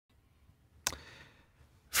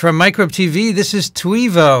From Microbe TV, this is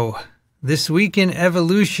TWiEVO, This Week in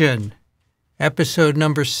Evolution, episode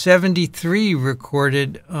number 73,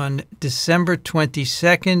 recorded on December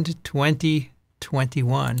 22nd,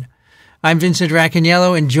 2021. I'm Vincent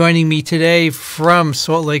Racaniello, and joining me today from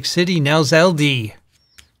Salt Lake City, Nels LD. Hey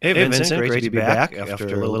Vincent, great to be back after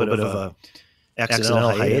a little bit of a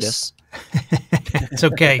accidental hiatus. It's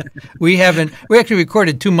okay. We actually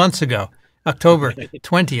recorded 2 months ago, October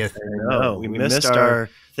 20th. No, we missed our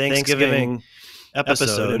Thanksgiving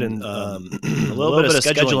episode and a little bit of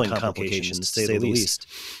scheduling complications, to say the least.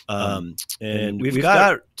 And we've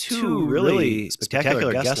got two really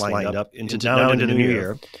spectacular guests lined up into the new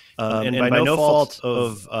year. And by no fault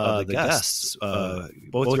of the guests,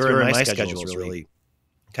 both your and my schedules really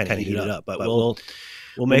kind of heated up. But we'll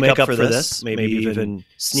make up for this, maybe even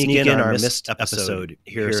sneak in our missed episode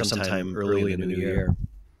here sometime early in the new year.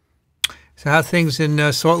 So how are things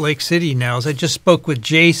in Salt Lake City, Nels? I just spoke with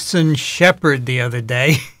Jason Shepard the other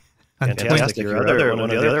day. Fantastic. One of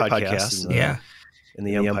the other podcasts in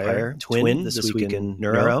the Empire. Twin, This Week in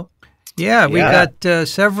Neuro. Yeah, we got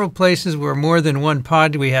several places where more than one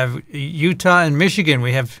pod. We have Utah and Michigan.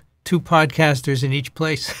 We have two podcasters in each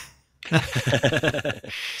place.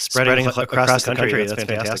 Spreading across the country. That's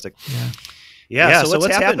fantastic. Yeah. So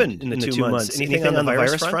what's happened in the 2 months? Anything on the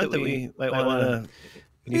virus front that we might want to...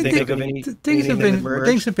 Can you think of any? Things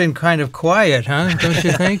have been kind of quiet, huh? Don't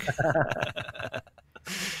you think?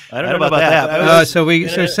 I don't know about that. So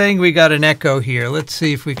saying we got an echo here. Let's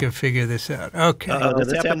see if we can figure this out. Okay.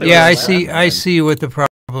 Yeah, I see what the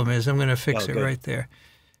problem is. I'm going to fix it right there.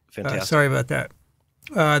 Fantastic. Sorry about that.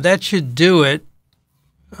 That should do it.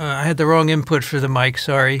 I had the wrong input for the mic.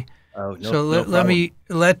 Sorry. Oh, no, so let me.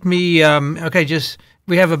 Okay,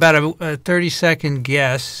 we have about a 30-second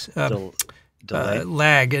guess.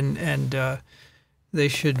 Lag and they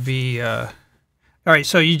should be all right.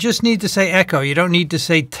 So you just need to say echo. You don't need to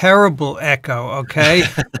say terrible echo. Okay.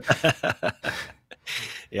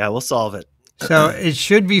 Yeah, we'll solve it. So it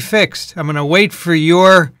should be fixed. I'm going to wait for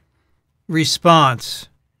your response.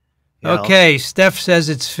 Yeah, okay. Steph says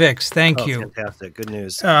it's fixed. Thank you. Fantastic. Good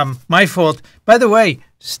news. My fault. By the way,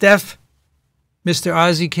 Steph, Mr.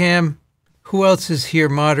 OzzyCam, who else is here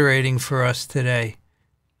moderating for us today?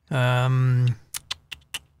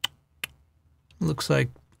 Looks like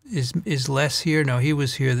is Les here? No, he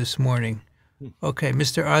was here this morning. Okay,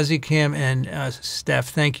 Mr. OzzyCam and Steph,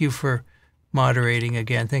 thank you for moderating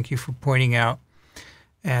again. Thank you for pointing out.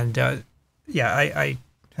 And I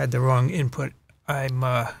had the wrong input. I'm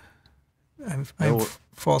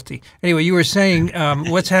faulty. Anyway, you were saying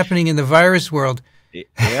what's happening in the virus world.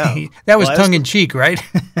 Yeah, that was tongue in cheek, right?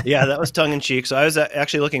 Yeah, that was tongue in cheek. So I was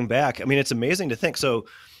actually looking back. I mean, it's amazing to think. So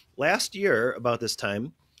last year, about this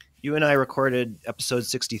time, you and I recorded episode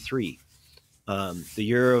 63, the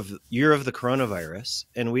year of the coronavirus,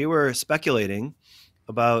 and we were speculating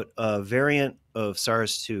about a variant of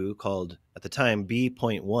SARS-2 called at the time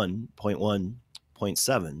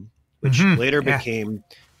B.1.1.7, which later became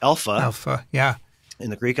Alpha. Alpha, yeah,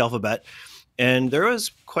 in the Greek alphabet. And there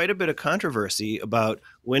was quite a bit of controversy about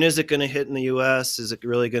when is it going to hit in the U.S.? Is it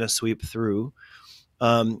really going to sweep through?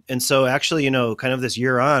 And so actually, kind of this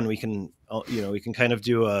year on, we can kind of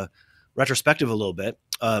do a retrospective a little bit.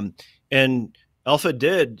 And Alpha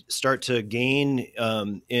did start to gain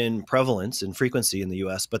in prevalence and frequency in the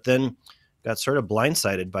U.S., but then got sort of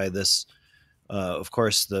blindsided by this, of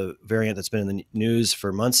course, the variant that's been in the news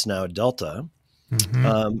for months now, Delta.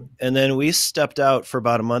 And then we stepped out for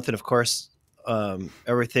about a month, and of course,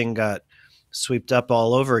 everything got swept up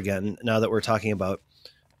all over again now that we're talking about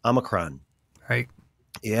Omicron. Right.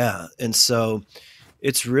 Yeah. And so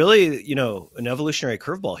it's really, an evolutionary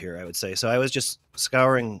curveball here, I would say. So I was just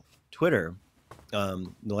scouring Twitter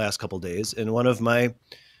the last couple of days, and one of my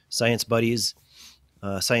science buddies,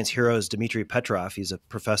 science heroes, Dmitry Petrov, he's a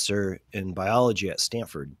professor in biology at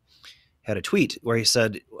Stanford, had a tweet where he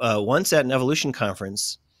said, once at an evolution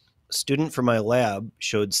conference, a student from my lab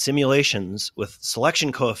showed simulations with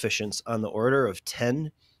selection coefficients on the order of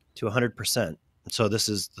 10 to 100%. So this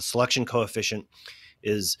is the selection coefficient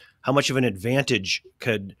is how much of an advantage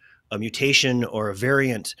could a mutation or a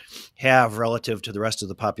variant have relative to the rest of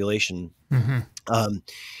the population.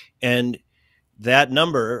 And that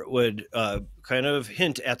number would kind of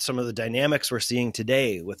hint at some of the dynamics we're seeing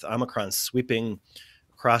today with Omicron sweeping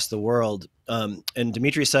across the world. And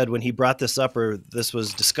Dmitry said when he brought this up, or this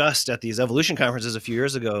was discussed at these evolution conferences a few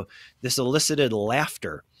years ago, this elicited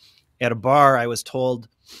laughter. At a bar, I was told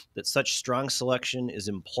that such strong selection is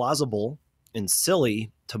implausible and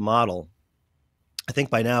silly to model. I think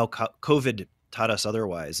by now COVID taught us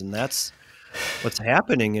otherwise, and that's what's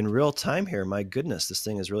happening in real time here. My goodness, this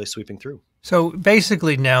thing is really sweeping through. So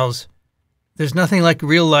basically, Nels, there's nothing like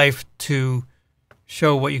real life to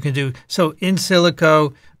show what you can do. So in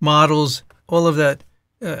silico models, all of that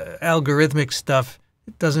algorithmic stuff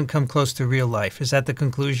doesn't come close to real life. Is that the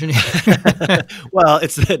conclusion? Well,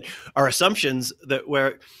 it's that our assumptions that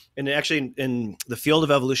and actually in the field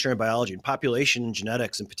of evolutionary biology and population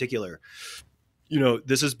genetics in particular,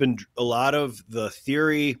 this has been a lot of the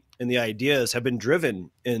theory and the ideas have been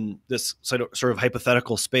driven in this sort of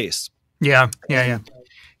hypothetical space. Yeah.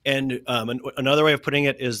 And another way of putting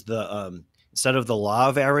it is instead of the law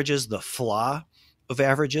of averages, the flaw of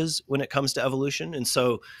averages when it comes to evolution. And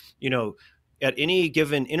so, at any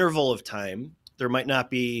given interval of time, there might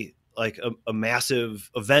not be like a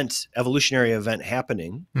massive evolutionary event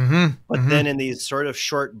happening. But then in these sort of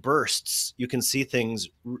short bursts, you can see things.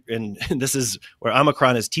 And this is where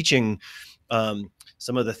Omicron is teaching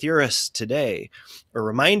some of the theorists today, or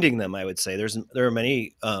reminding them, I would say, there are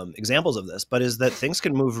many examples of this, but is that things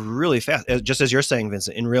can move really fast, just as you're saying,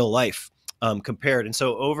 Vincent, in real life compared. And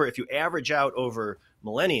so if you average out over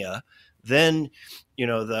millennia, then,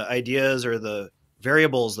 the ideas or the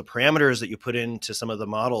variables, the parameters that you put into some of the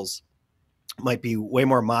models might be way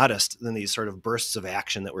more modest than these sort of bursts of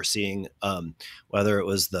action that we're seeing, whether it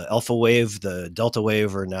was the alpha wave, the delta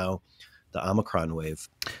wave, or now the Omicron wave.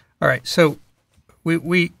 All right. So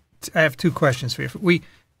I have two questions for you.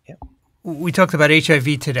 We talked about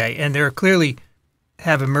HIV today, and there clearly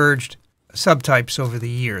have emerged subtypes over the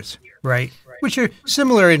years, right? Which are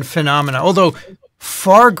similar in phenomena, although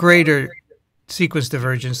far greater sequence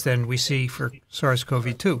divergence than we see for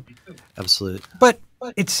SARS-CoV-2. Absolutely. But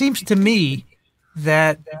it seems to me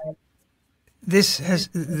that the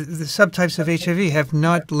subtypes of HIV have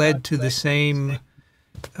not led to the same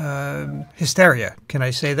hysteria. Can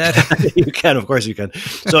I say that? You can, of course you can.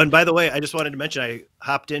 So, and by the way, I just wanted to mention, I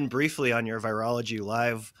hopped in briefly on your Virology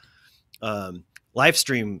live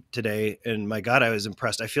stream today, and my God, I was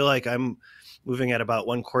impressed. I feel like I'm moving at about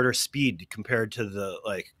 1/4 speed compared to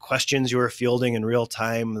the questions you were fielding in real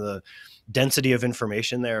time, the density of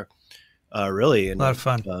information there. Really. And, a lot of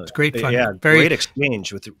fun. It's great fun. Yeah, great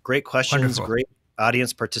exchange with great questions, wonderful. Great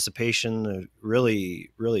audience participation,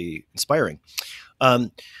 really, really inspiring.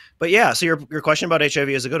 But yeah, so your question about HIV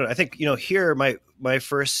is a good one. I think, here my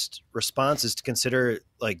first response is to consider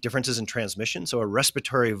differences in transmission. So a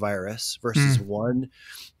respiratory virus versus one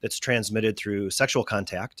that's transmitted through sexual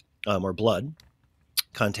contact or blood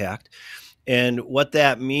contact, and what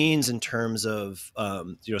that means in terms of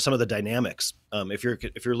some of the dynamics. If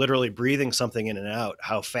you're literally breathing something in and out,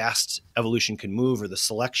 how fast evolution can move, or the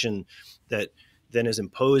selection that then is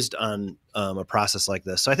imposed on a process like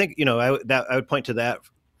this. So I think I would point to that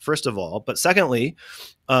first of all. But secondly,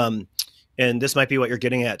 and this might be what you're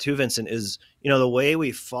getting at too, Vincent, is the way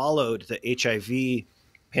we followed the HIV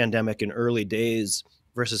pandemic in early days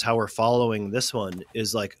versus how we're following this one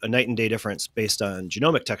is like a night and day difference based on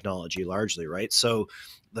genomic technology largely, right? So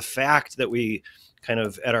the fact that we kind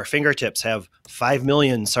of at our fingertips have 5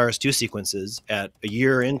 million SARS-2 sequences at a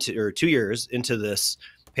year into, or 2 years into this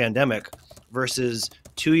pandemic versus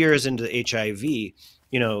 2 years into the HIV,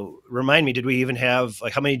 remind me, did we even have,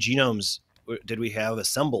 how many genomes did we have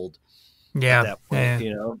assembled at that point?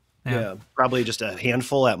 Yeah. Probably just a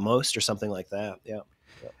handful at most or something like that.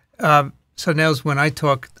 Yeah. So Nels, when I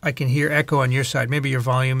talk, I can hear echo on your side. Maybe your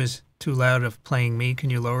volume is too loud of playing me. Can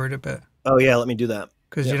you lower it a bit? Oh yeah, let me do that.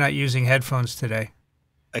 Because you're not using headphones today.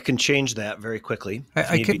 I can change that very quickly.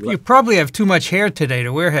 You probably have too much hair today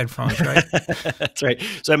to wear headphones, right? That's right.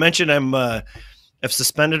 So I mentioned I've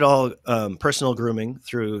suspended all personal grooming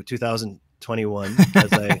through 2021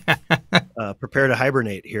 as I prepare to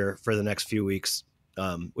hibernate here for the next few weeks.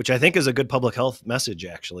 Which I think is a good public health message,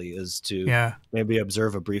 actually, is to maybe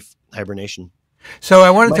observe a brief hibernation. So I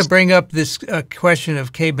wanted to bring up this question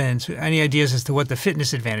of K-bands. Any ideas as to what the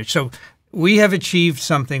fitness advantage? So we have achieved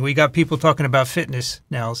something. We got people talking about fitness,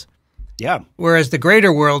 Nels. Yeah. Whereas the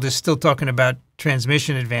greater world is still talking about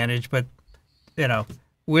transmission advantage, but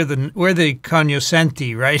we're the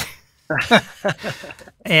cognoscenti, right?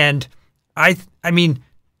 And I mean,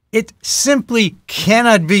 it simply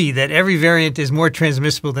cannot be that every variant is more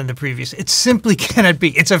transmissible than the previous. It simply cannot be.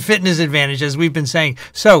 It's a fitness advantage, as we've been saying.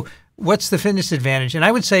 So what's the fitness advantage? And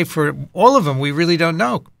I would say for all of them, we really don't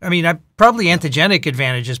know. I mean, probably antigenic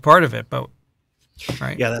advantage is part of it, but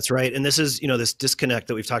right. Yeah, that's right. And this is, this disconnect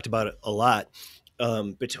that we've talked about a lot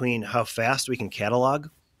between how fast we can catalog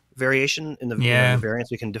variation in the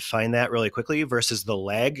variants. We can define that really quickly versus the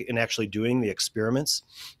lag in actually doing the experiments.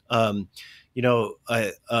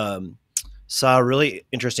 I saw a really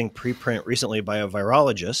interesting preprint recently by a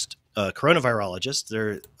virologist coronavirologists.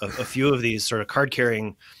 There are a few of these sort of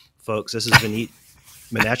card-carrying folks. This is Vineet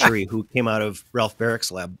Menachery, who came out of Ralph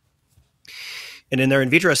Barrick's lab. And in their in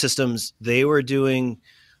vitro systems, they were doing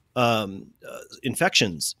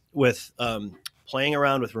infections with playing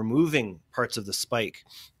around with removing parts of the spike.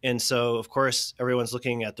 And so, of course, everyone's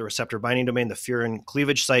looking at the receptor binding domain, the furin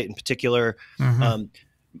cleavage site in particular.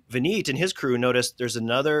 Vineet and his crew noticed there's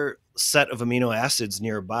another set of amino acids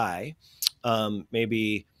nearby,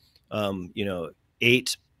 maybe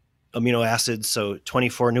 8 amino acids, so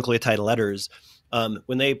 24 nucleotide letters.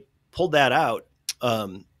 When they pulled that out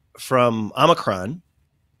from Omicron,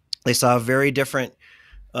 they saw very different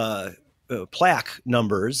plaque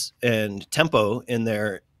numbers and tempo in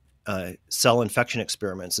their cell infection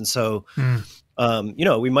experiments. And so,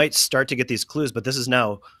 we might start to get these clues, but this is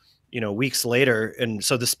now, weeks later. And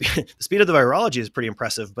so the speed of the virology is pretty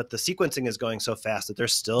impressive, but the sequencing is going so fast that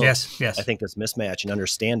there's still, I think, this mismatch in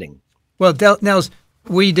understanding. Well, Nels,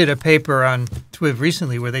 we did a paper on TWiEVO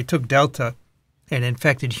recently where they took Delta and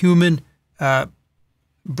infected human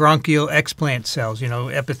bronchial explant cells,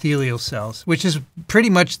 epithelial cells, which is pretty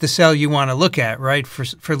much the cell you want to look at, right,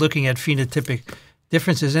 for looking at phenotypic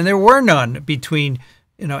differences. And there were none between,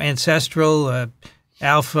 ancestral,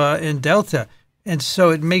 alpha, and delta. And so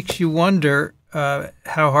it makes you wonder how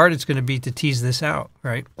hard it's going to be to tease this out,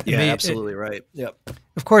 right? Yeah, absolutely right. Yep.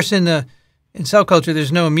 Of course, in cell culture,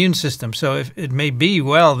 there's no immune system, so it may be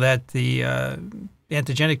that the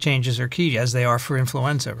antigenic changes are key, as they are for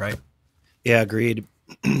influenza, right? Yeah, agreed.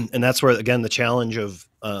 And that's where, again, the challenge of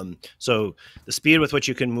so the speed with which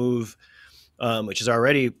you can move, which is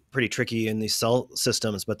already pretty tricky in these cell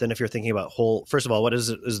systems. But then if you're thinking about first of all, what is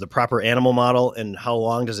the proper animal model, and how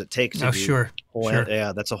long does it take to sure.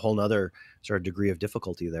 Yeah, that's a whole nother sort of degree of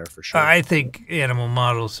difficulty there for sure. I think animal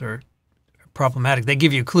models are problematic. They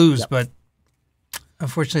give you clues, but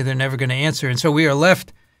unfortunately they're never going to answer. And so we are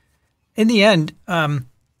left, in the end, the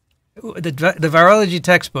virology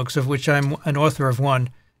textbooks, of which I'm an author of one,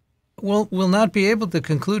 will not be able to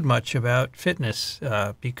conclude much about fitness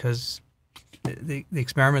because the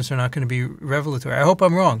experiments are not going to be revelatory. I hope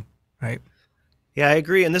I'm wrong, right? Yeah, I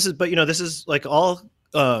agree. And this is like all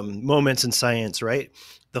moments in science, right?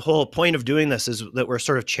 The whole point of doing this is that we're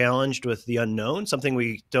sort of challenged with the unknown, something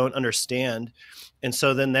we don't understand. And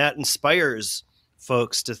so then that inspires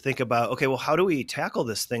folks to think about, okay, well, how do we tackle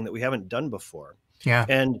this thing that we haven't done before? Yeah.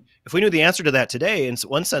 And if we knew the answer to that today, in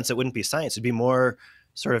one sense, it wouldn't be science. It'd be more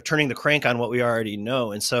sort of turning the crank on what we already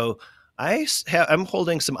know. And so I'm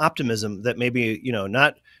holding some optimism that maybe,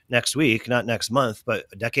 not next week, not next month, but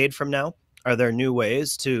a decade from now, are there new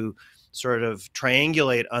ways to sort of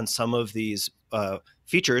triangulate on some of these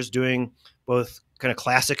features, doing both kind of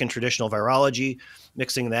classic and traditional virology,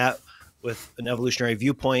 mixing that with an evolutionary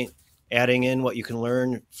viewpoint, adding in what you can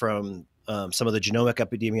learn from some of the genomic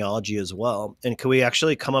epidemiology as well. And can we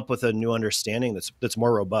actually come up with a new understanding that's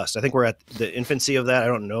more robust? I think we're at the infancy of that. I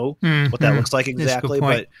don't know what that looks like exactly,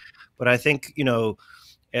 but I think,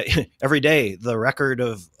 every day the record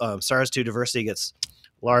of SARS-2 diversity gets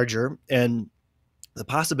larger, and the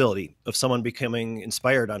possibility of someone becoming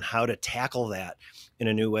inspired on how to tackle that in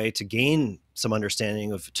a new way, to gain some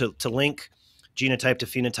understanding of, to link genotype to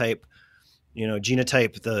phenotype,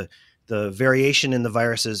 genotype, the variation in the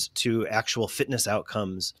viruses to actual fitness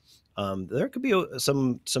outcomes. There could be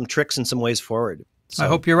some tricks and some ways forward. So, I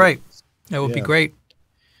hope you're right. That would be great.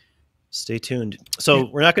 Stay tuned. So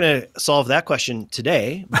we're not going to solve that question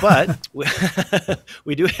today, but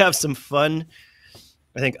we do have some fun,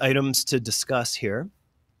 I think, items to discuss here.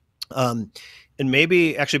 And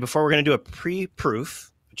maybe actually, before we're going to do a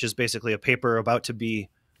pre-proof, which is basically a paper about to be,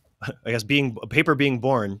 I guess, a paper being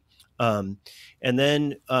born. And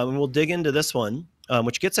then we'll dig into this one,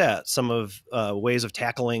 which gets at some of ways of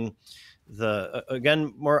tackling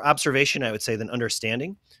again, more observation, I would say, than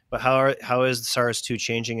understanding. But how is SARS-2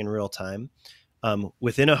 changing in real time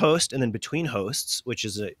within a host and then between hosts, which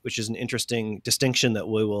is an interesting distinction that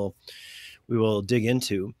we will dig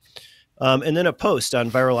into. And then a post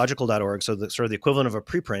on virological.org, so sort of the equivalent of a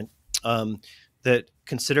preprint, that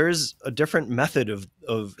considers a different method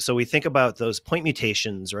of so we think about those point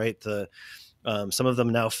mutations, right? Some of them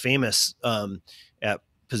now famous at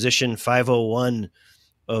position 501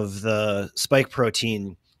 of the spike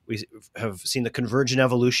protein. We have seen the convergent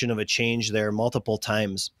evolution of a change there multiple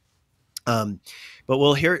times. But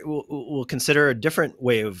we'll consider a different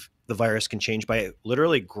way of the virus can change by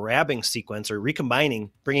literally grabbing sequence or recombining,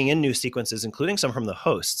 bringing in new sequences, including some from the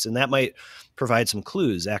hosts. And that might provide some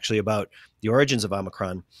clues actually about the origins of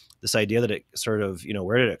Omicron, this idea that it sort of,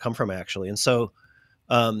 where did it come from actually? And so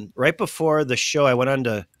right before the show, I went on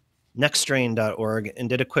to nextstrain.org and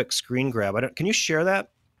did a quick screen grab. Can you share that,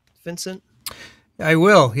 Vincent? I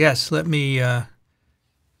will. Yes. Let me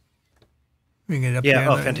bring it up Yeah.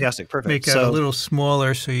 there. Oh, fantastic. Perfect. Make it a little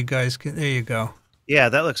smaller so you guys can. There you go. Yeah,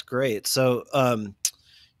 that looks great. So,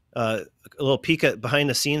 a little peek at behind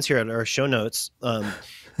the scenes here at our show notes.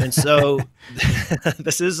 And so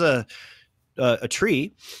this is a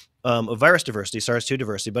tree of virus diversity, SARS-2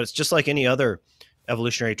 diversity, but it's just like any other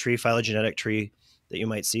evolutionary tree, phylogenetic tree that you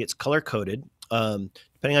might see. It's color-coded.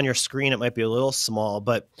 Depending on your screen, it might be a little small,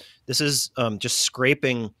 but this is just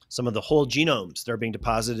scraping some of the whole genomes that are being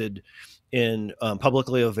deposited in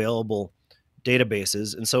publicly available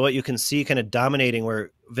databases. And so what you can see kind of dominating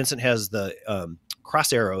where Vincent has the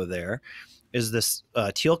cross arrow there is this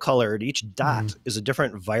teal colored, each dot is a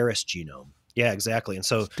different virus genome. Yeah, exactly. And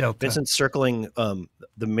so Vincent's circling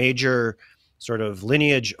the major sort of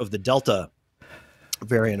lineage of the Delta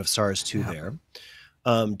variant of SARS-2 there.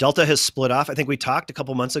 Delta has split off. I think we talked a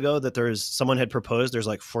couple months ago that someone had proposed there's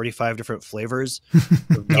like 45 different flavors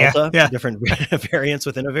of Delta, different variants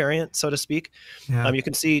within a variant, so to speak. Yeah. You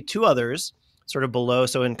can see two others sort of below.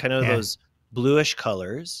 So in kind of those bluish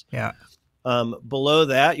colors. Yeah. Below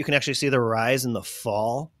that, you can actually see the rise and the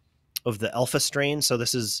fall of the alpha strain. So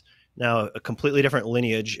this is now a completely different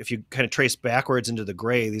lineage. If you kind of trace backwards into the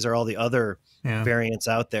gray, these are all the other variants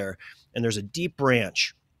out there. And there's a deep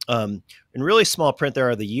branch. In really small print, there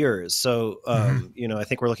are the years. So, you know, I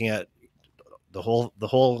think we're looking at the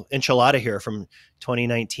whole enchilada here from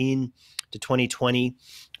 2019 to 2020.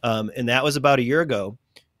 And that was about a year ago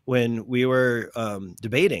when we were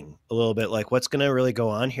debating a little bit like what's going to really go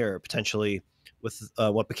on here potentially with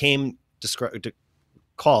what became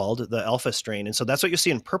called the alpha strain. And so that's what you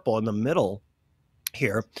see in purple in the middle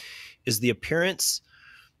here is the appearance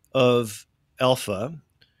of alpha.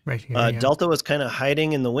 Right here, Delta was kind of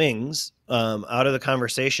hiding in the wings out of the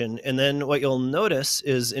conversation. And then what you'll notice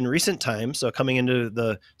is in recent times, so coming into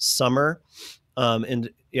the summer of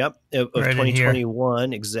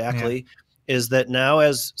 2021, exactly, is that now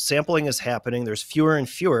as sampling is happening, there's fewer and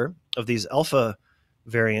fewer of these alpha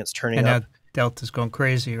variants turning up. And now Delta's going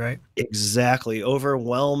crazy, right? Exactly,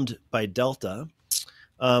 overwhelmed by Delta.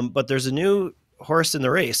 But there's a new horse in the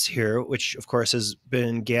race here, which of course has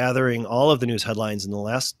been gathering all of the news headlines in the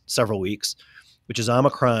last several weeks, which is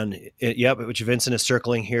Omicron, which Vincent is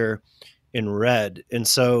circling here in red. And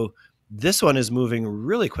so this one is moving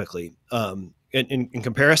really quickly in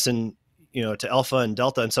comparison, you know, to Alpha and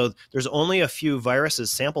Delta. And so there's only a few viruses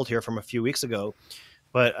sampled here from a few weeks ago,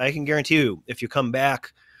 but I can guarantee you, if you come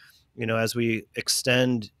back, you know, as we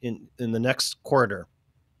extend in the next quarter,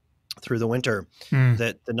 through the winter,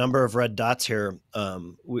 that the number of red dots here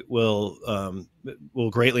will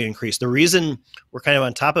greatly increase. The reason we're kind of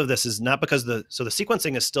on top of this is not because the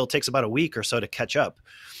sequencing still takes about a week or so to catch up,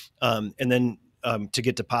 and then to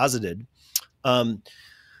get deposited. The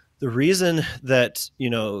reason that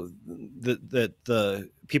that the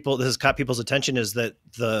people this has caught people's attention is that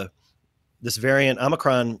this variant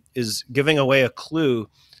Omicron is giving away a clue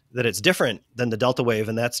that it's different than the Delta wave.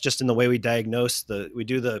 And that's just in the way we diagnose we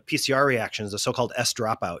do the PCR reactions, the so-called S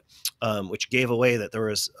dropout, which gave away that there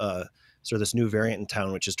was sort of this new variant in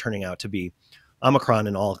town, which is turning out to be Omicron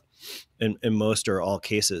in most or all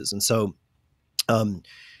cases. And so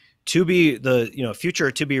to be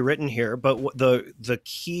future to be written here, but the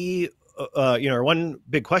key, one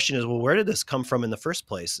big question is, well, where did this come from in the first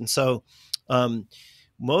place? And so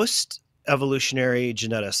most evolutionary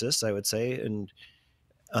geneticists, I would say, and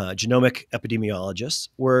genomic epidemiologists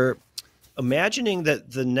were imagining that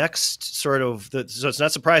the next sort of so it's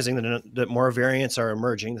not surprising that more variants are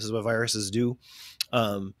emerging. This is what viruses do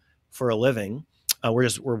for a living.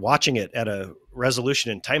 We're watching it at a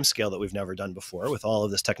resolution and time scale that we've never done before with all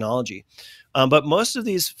of this technology. But most of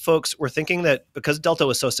these folks were thinking that because Delta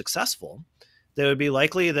was so successful, that it would be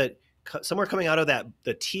likely that somewhere coming out of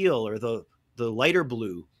the teal or the lighter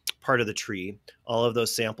blue part of the tree, all of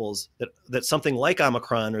those samples, that something like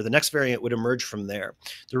Omicron or the next variant would emerge from there.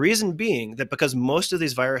 The reason being that because most of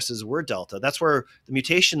these viruses were Delta, that's where the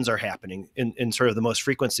mutations are happening in sort of the most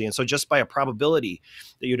frequency. And so just by a probability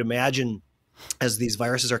that you'd imagine as these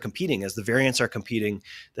viruses are competing, as the variants are competing,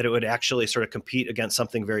 that it would actually sort of compete against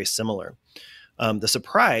something very similar. The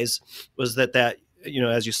surprise was that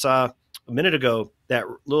as you saw a minute ago, that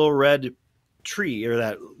little red tree or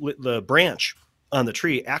the branch on the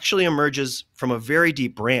tree actually emerges from a very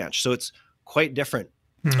deep branch. So it's quite different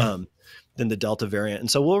than the Delta variant.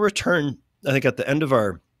 And so we'll return, I think, at the end of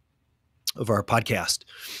our podcast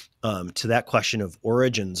to that question of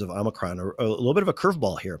origins of Omicron, or a little bit of a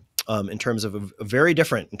curveball here. in terms of very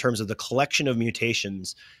different in terms of the collection of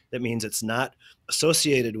mutations. That means it's not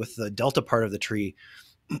associated with the delta part of the tree.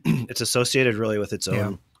 It's associated really with its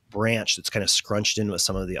own branch that's kind of scrunched in with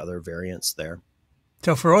some of the other variants there.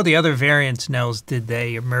 So for all the other variants, Nels, did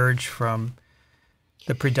they emerge from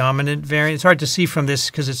the predominant variant? It's hard to see from this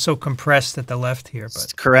because it's so compressed at the left here.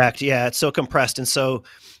 But correct. Yeah, it's so compressed. And so,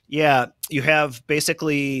 yeah, you have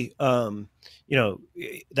basically,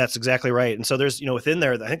 that's exactly right. And so there's, within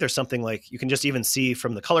there, I think there's something like, you can just even see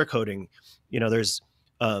from the color coding, there's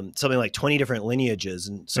something like 20 different lineages.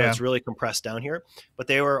 And so it's really compressed down here. But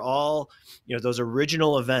they were all, those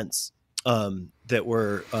original events that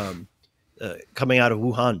were coming out of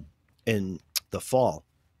Wuhan in the fall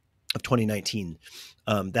of 2019.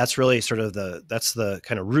 That's really sort of that's the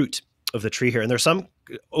kind of root of the tree here. And there's some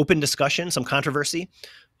open discussion, some controversy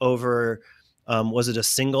over, was it a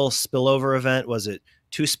single spillover event? Was it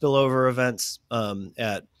 2 spillover events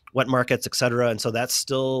at wet markets, et cetera? And so that's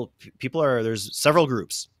still, there's several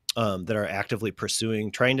groups that are actively pursuing,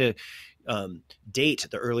 trying to date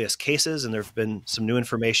the earliest cases. And there've been some new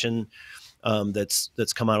information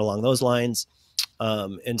that's come out along those lines.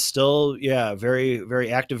 And still, very,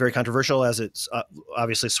 very active, very controversial, as it's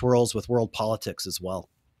obviously swirls with world politics as well.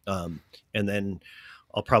 And then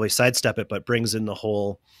I'll probably sidestep it, but brings in the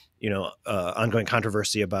whole, ongoing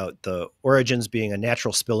controversy about the origins being a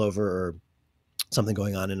natural spillover or something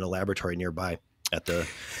going on in a laboratory nearby at the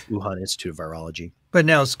Wuhan Institute of Virology. But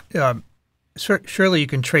now, surely you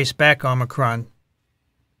can trace back Omicron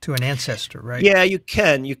to an ancestor, right? Yeah, you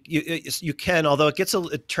can. You can, although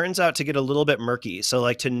it turns out to get a little bit murky. So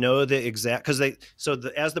like to know the exact, because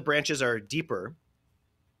as the branches are deeper,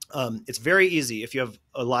 it's very easy if you have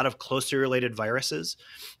a lot of closely related viruses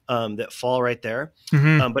that fall right there.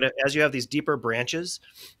 Mm-hmm. But as you have these deeper branches,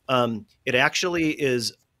 it actually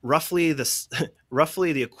is roughly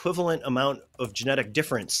the equivalent amount of genetic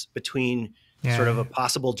difference between sort of a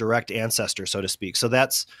possible direct ancestor, so to speak. So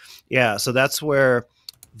that's where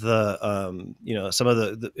the some of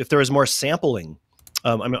the if there was more sampling,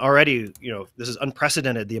 I mean, already this is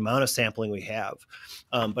unprecedented, the amount of sampling we have,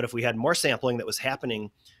 but if we had more sampling that was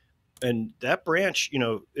happening, and that branch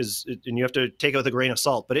is, and you have to take it with a grain of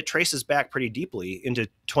salt, but it traces back pretty deeply into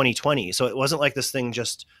 2020. So it wasn't like this thing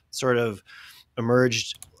just sort of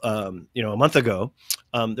emerged a month ago.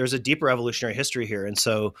 There's a deeper evolutionary history here, and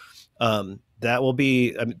so that will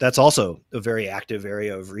be, that's also a very active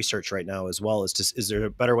area of research right now as well. Is there a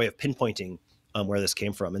better way of pinpointing where this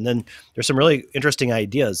came from? And then there's some really interesting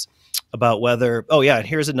ideas about whether, and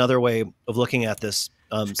here's another way of looking at this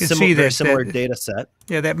similar data set.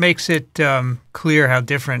 Yeah, that makes it clear how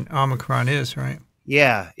different Omicron is, right?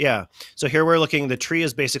 Yeah. So here we're looking, the tree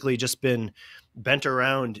has basically just been bent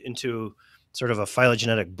around into sort of a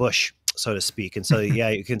phylogenetic bush, so to speak. And so,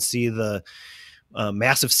 you can see the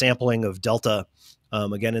massive sampling of Delta,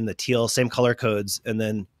 again, in the teal, same color codes. And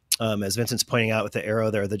then, as Vincent's pointing out with the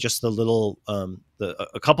arrow there, just the little,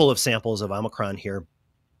 a couple of samples of Omicron here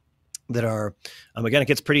that are, again, it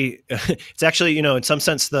gets pretty, it's actually, in some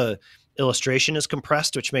sense, the illustration is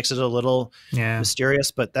compressed, which makes it a little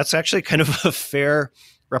mysterious, but that's actually kind of a fair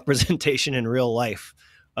representation in real life.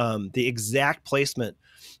 The exact placement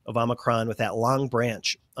of Omicron with that long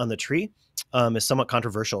branch on the tree is somewhat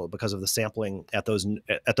controversial because of the sampling at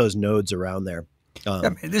those nodes around there.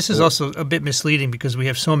 This is also a bit misleading because we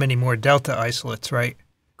have so many more Delta isolates, right?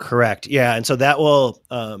 Correct. Yeah, and so that will,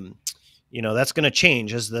 that's going to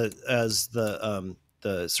change as the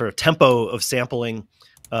sort of tempo of sampling.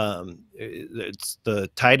 The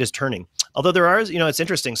tide is turning. Although there are, it's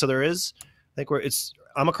interesting. So there is, I think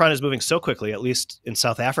Omicron is moving so quickly, at least in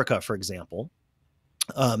South Africa, for example,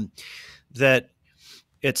 that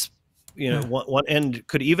it's, one end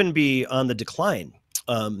could even be on the decline.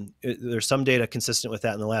 There's some data consistent with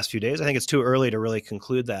that in the last few days. I think it's too early to really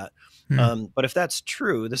conclude that. But if that's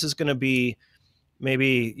true, this is going to be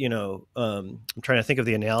maybe, I'm trying to think of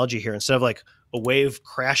the analogy here. Instead of like a wave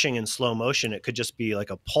crashing in slow motion, it could just be like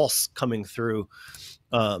a pulse coming through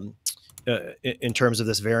in terms of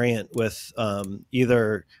this variant with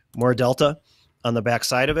either more Delta on the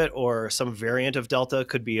backside of it, or some variant of Delta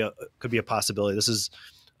could be a possibility. This is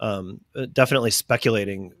definitely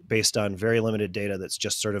speculating based on very limited data that's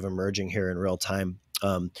just sort of emerging here in real time.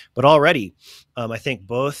 But already, I think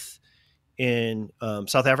both in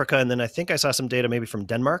South Africa, and then I think I saw some data maybe from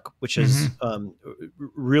Denmark, which is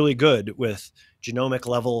really good with genomic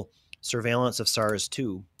level surveillance of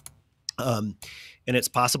SARS-2. And it's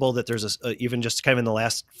possible that there's even just kind of in the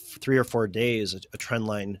last 3 or 4 days, a trend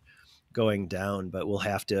line going down, but we'll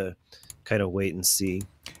have to kind of wait and see.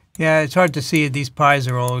 Yeah, it's hard to see. These pies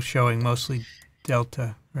are all showing mostly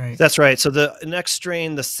Delta, right? That's right. So the next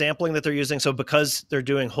strain, the sampling that they're using, so because they're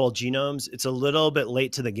doing whole genomes, it's a little bit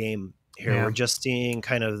late to the game here. Yeah. We're just seeing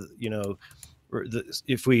kind of,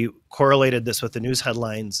 if we correlated this with the news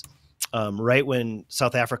headlines, right when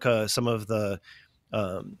South Africa, some of the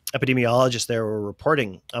epidemiologists there were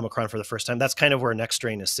reporting Omicron for the first time, that's kind of where next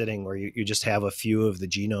strain is sitting, where you just have a few of the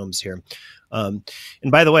genomes here. And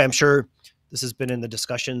by the way, I'm sure this has been in the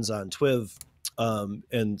discussions on TWiEVO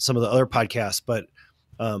and some of the other podcasts, but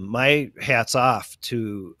my hat's off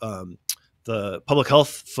to the public health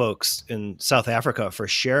folks in South Africa for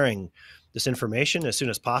sharing this information as soon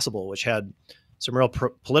as possible, which had some real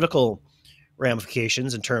political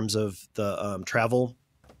ramifications in terms of the travel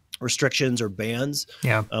restrictions or bans,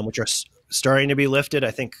 which are starting to be lifted.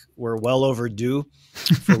 I think we're well overdue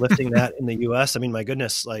for lifting that in the U.S. I mean, my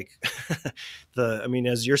goodness, like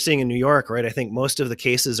as you're seeing in New York, right? I think most of the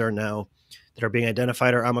cases are now that are being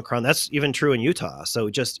identified are Omicron. That's even true in Utah. So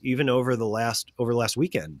just even over the last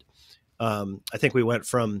weekend, I think we went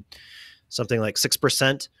from something like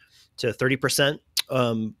 6% to 30%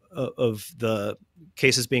 of the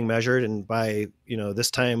cases being measured. And by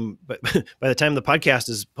this time, but by the time the podcast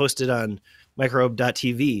is posted on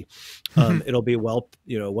microbe.tv, it'll be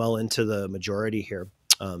well into the majority here.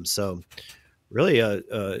 So really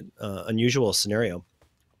a unusual scenario.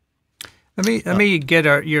 Let me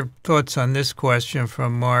get your thoughts on this question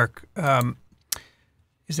from Mark.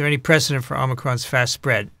 Is there any precedent for Omicron's fast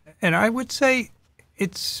spread? And I would say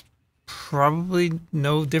it's probably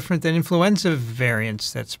no different than influenza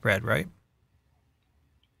variants that spread, right?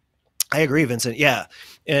 I agree, Vincent. Yeah.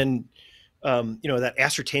 And, that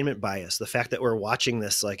ascertainment bias, the fact that we're watching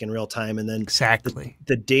this like in real time, and then exactly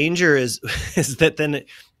the danger is that then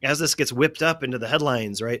as this gets whipped up into the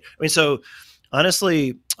headlines, right? I mean, so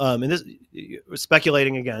honestly, and this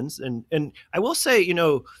speculating again, and I will say,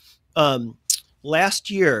 last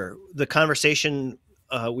year, the conversation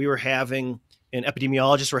we were having and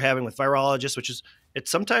epidemiologists were having with virologists, which is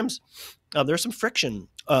sometimes there's some friction.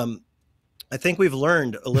 I think we've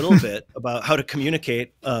learned a little bit about how to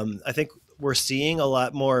communicate. I think we're seeing a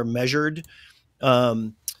lot more measured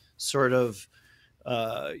sort of,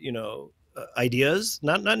 ideas,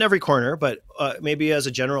 not in every corner, but maybe as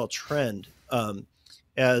a general trend.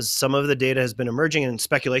 As some of the data has been emerging and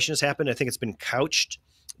speculation has happened, I think it's been couched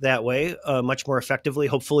that way much more effectively.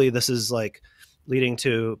 Hopefully this is like leading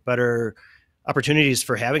to better opportunities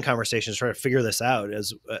for having conversations, trying to figure this out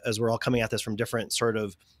as we're all coming at this from different sort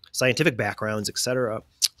of scientific backgrounds, et cetera.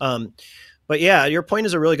 But yeah, your point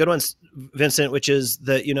is a really good one, Vincent, which is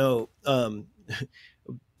that,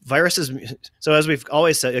 viruses. So as we've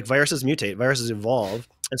always said, like, viruses mutate, viruses evolve.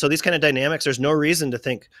 And so these kind of dynamics, there's no reason to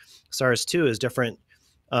think SARS-2 is different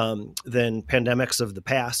than pandemics of the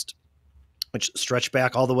past, which stretch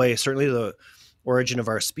back all the way, certainly the origin of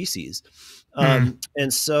our species.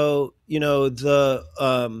 And so,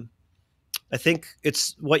 I think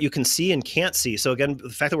it's what you can see and can't see. So again, the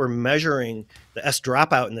fact that we're measuring the S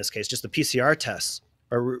dropout in this case, just the PCR tests,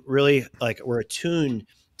 are really like we're attuned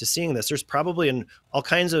to seeing this. There's probably in all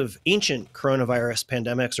kinds of ancient coronavirus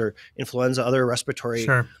pandemics or influenza, other respiratory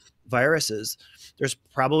viruses, there's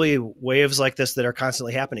probably waves like this that are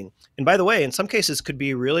constantly happening. And by the way, in some cases could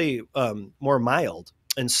be really more mild.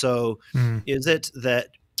 And so is it that,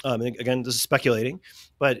 again, this is speculating,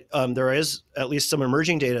 but there is at least some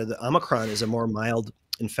emerging data that Omicron is a more mild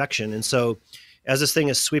infection. And so as this thing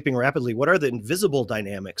is sweeping rapidly, what are the invisible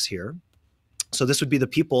dynamics here? So this would be the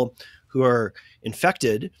people who are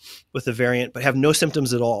infected with the variant but have no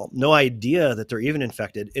symptoms at all, no idea that they're even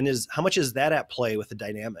infected. And how much is that at play with the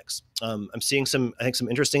dynamics? I'm seeing some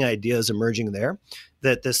interesting ideas emerging there,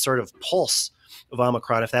 that this sort of pulse of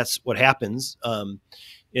Omicron, if that's what happens,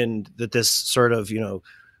 in that this sort of,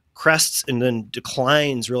 crests and then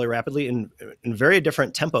declines really rapidly in very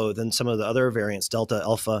different tempo than some of the other variants, Delta,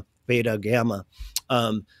 Alpha, Beta, Gamma,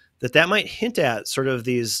 that might hint at sort of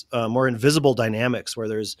these more invisible dynamics where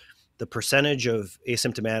there's the percentage of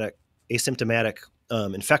asymptomatic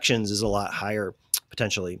infections is a lot higher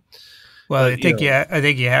potentially. Well, I think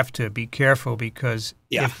you have to be careful because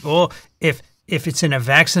if it's in a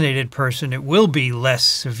vaccinated person, it will be less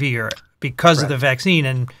severe because of the vaccine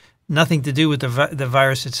and nothing to do with the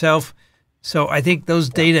virus itself. So I think those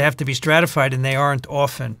data have to be stratified, and they aren't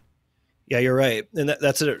often. Yeah, you're right, and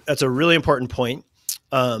that's a really important point.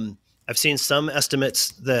 I've seen some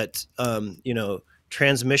estimates that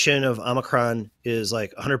transmission of Omicron is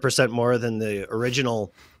like 100% more than the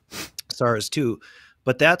original SARS-2,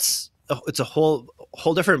 but it's a whole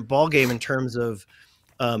different ballgame in terms of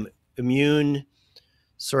immune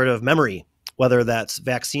sort of memory whether that's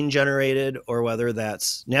vaccine generated or whether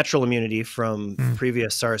that's natural immunity from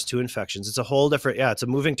previous SARS-2 infections. It's a whole different, it's a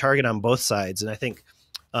moving target on both sides. And I think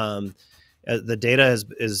the data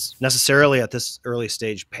is necessarily at this early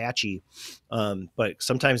stage patchy, but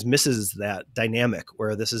sometimes misses that dynamic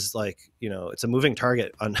where this is like, it's a moving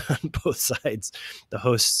target on both sides, the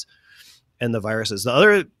hosts and the viruses. The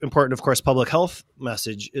other important, of course, public health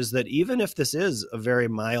message is that even if this is a very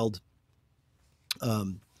mild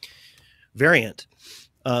variant,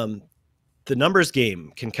 the numbers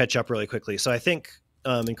game can catch up really quickly. So I think,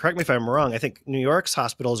 and correct me if I'm wrong, I think New York's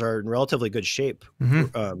hospitals are in relatively good shape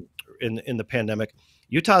in the pandemic.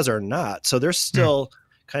 Utah's are not. So there's still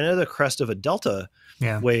kind of the crest of a Delta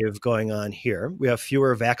wave going on here. We have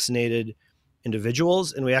fewer vaccinated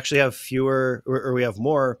individuals, and we actually have fewer, or we have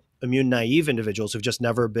more immune naive individuals who've just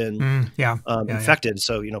never been infected.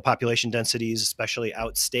 So, population densities, especially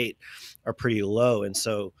outstate, are pretty low. And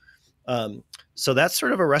so, so that's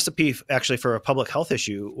sort of a recipe actually for a public health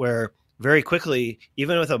issue where very quickly,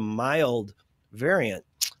 even with a mild variant,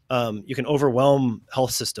 you can overwhelm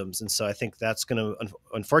health systems. And so I think that's going to,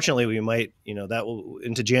 unfortunately, we might, that will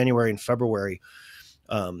into January and February,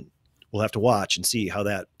 we'll have to watch and see how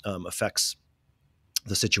that affects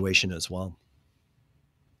the situation as well.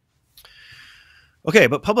 Okay,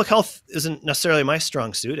 but public health isn't necessarily my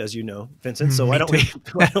strong suit, as you know, Vincent. So why don't we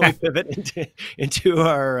pivot into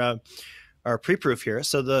our pre-proof here?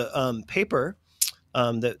 So the paper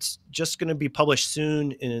that's just going to be published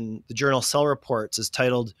soon in the journal Cell Reports is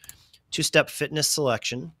titled "Two-Step Fitness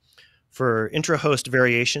Selection for Intra-Host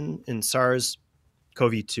Variation in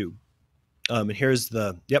SARS-CoV-2." And here's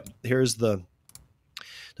the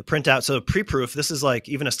printout. So pre-proof, this is like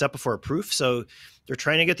even a step before a proof. So they're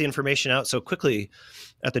trying to get the information out so quickly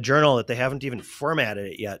at the journal that they haven't even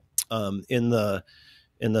formatted it yet in the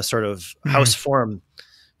sort of house form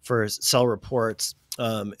for Cell Reports.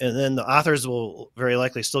 And then the authors will very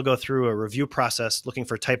likely still go through a review process looking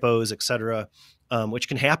for typos, et cetera, which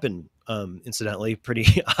can happen, incidentally,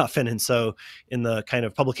 pretty often. And so in the kind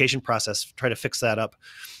of publication process, try to fix that up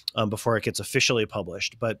before it gets officially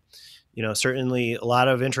published. But, certainly a lot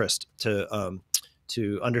of interest to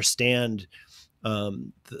understand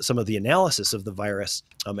some of the analysis of the virus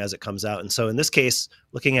as it comes out. And so in this case,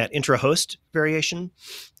 looking at intra-host variation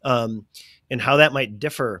and how that might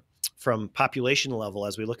differ from population level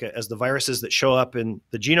as we look at as the viruses that show up in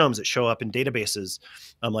the genomes that show up in databases,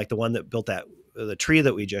 like the one that built the tree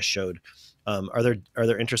that we just showed. Are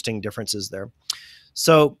there interesting differences there?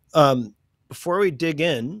 So before we dig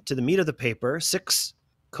in to the meat of the paper, 6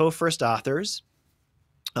 co-first authors,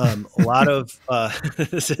 a lot of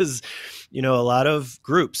this is, a lot of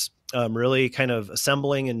groups really kind of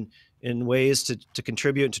assembling in ways to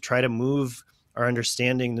contribute and to try to move our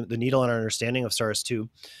understanding, the needle on our understanding of SARS-2.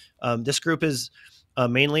 This group is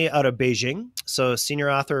mainly out of Beijing. So senior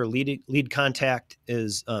author, lead contact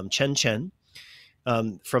is Chen Chen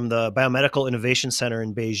from the Biomedical Innovation Center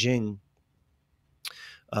in Beijing.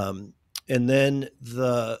 And then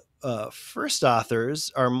the first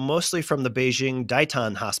authors are mostly from the Beijing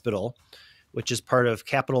Daitan Hospital, which is part of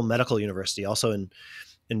Capital Medical University, also in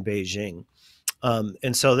Beijing.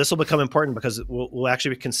 And so this will become important because we'll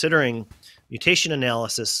actually be considering mutation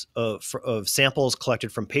analysis of samples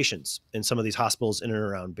collected from patients in some of these hospitals in and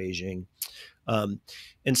around Beijing.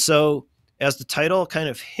 And so as the title kind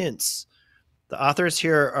of hints, the authors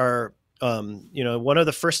here are, one of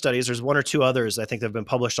the first studies, there's 1 or 2 others I think that have been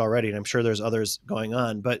published already, and I'm sure there's others going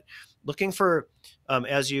on, but looking for,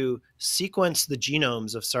 as you sequence the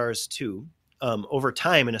genomes of SARS-2 over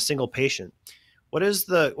time in a single patient, what are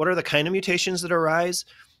the kind of mutations that arise,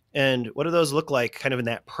 and what do those look like kind of in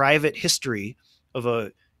that private history of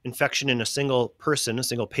a infection in a single person, a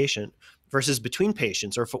single patient, versus between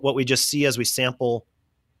patients, or what we just see as we sample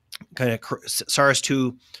kind of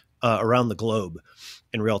SARS-2 around the globe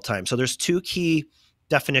in real time. So there's 2 key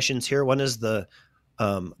definitions here. One is that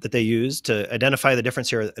they use to identify the difference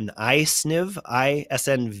here, an ISNV,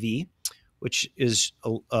 ISNV, which is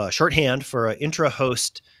a shorthand for an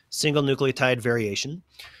intra-host single nucleotide variation.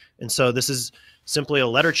 And so this is simply a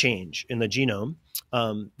letter change in the genome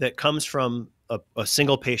that comes from a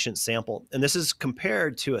single patient sample. And this is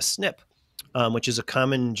compared to a SNP, which is a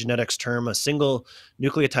common genetics term, a single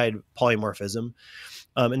nucleotide polymorphism.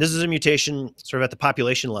 And this is a mutation sort of at the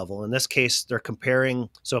population level. In this case, they're comparing,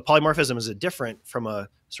 so a polymorphism is different from a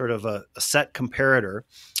sort of a set comparator.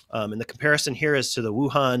 And the comparison here is to the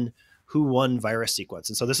Wuhan Hu1 virus sequence.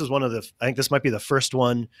 And so this is one of I think this might be the first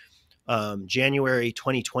one, January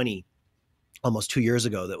 2020, almost 2 years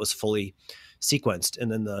ago, that was fully sequenced.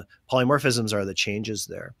 And then the polymorphisms are the changes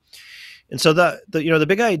there. And so the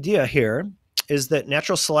big idea here is that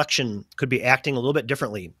natural selection could be acting a little bit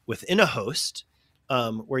differently within a host,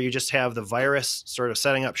 where you just have the virus sort of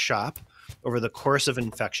setting up shop over the course of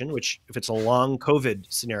infection, which if it's a long COVID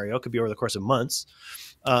scenario, could be over the course of months.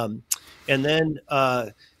 And then,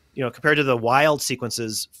 compared to the wild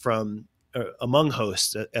sequences from among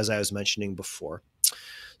hosts, as I was mentioning before.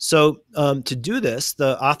 So to do this,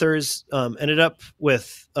 the authors ended up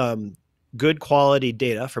with good quality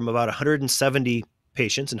data from about 170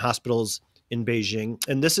 patients in hospitals in Beijing.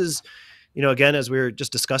 And this is, again, as we were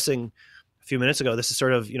just discussing a few minutes ago, this is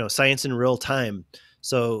sort of, science in real time.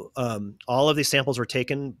 So all of these samples were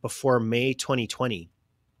taken before May 2020,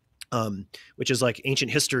 which is like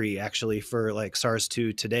ancient history, actually, for like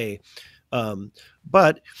SARS-2 today.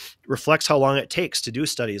 But reflects how long it takes to do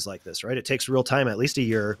studies like this, right? It takes real time, at least a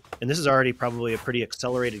year. And this is already probably a pretty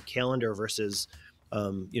accelerated calendar versus,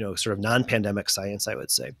 sort of non-pandemic science, I would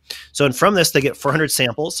say. So, and from this, they get 400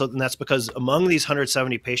 samples. So, and that's because among these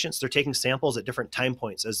 170 patients, they're taking samples at different time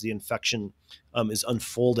points as the infection is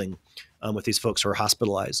unfolding with these folks who are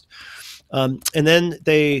hospitalized. And then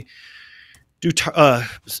they do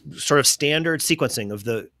sort of standard sequencing of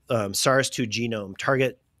the SARS-2 genome,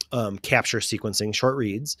 target capture sequencing, short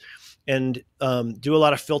reads, and do a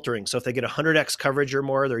lot of filtering. So if they get 100x coverage or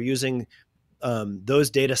more, they're using those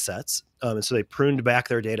data sets. And so they pruned back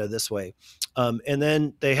their data this way. And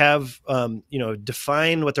then they have,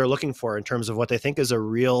 define what they're looking for in terms of what they think is a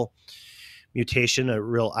real mutation, a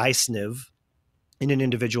real ISNV in an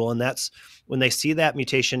individual. And that's when they see that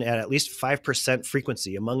mutation at least 5%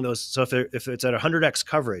 frequency among those. So if it's at 100x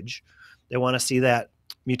coverage, they want to see that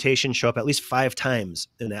mutation show up at least 5 times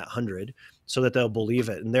in that 100 so that they'll believe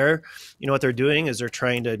it. And they're, what they're doing is they're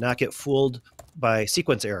trying to not get fooled by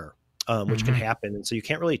sequence error, which can happen. And so you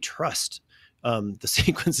can't really trust the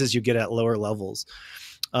sequences you get at lower levels.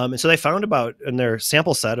 And so they found about, in their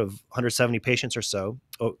sample set of 170 patients or so,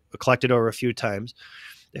 collected over a few times,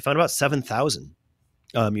 they found about 7,000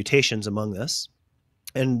 mutations among this.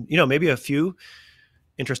 And, maybe a few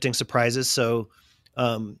interesting surprises. So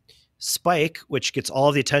Spike, which gets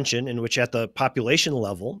all the attention and which at the population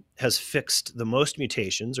level has fixed the most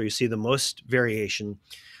mutations, or you see the most variation,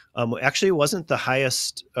 actually wasn't the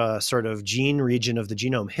highest sort of gene region of the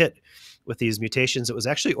genome hit with these mutations. It was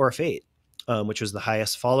actually ORF8, which was the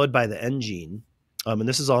highest, followed by the N gene. And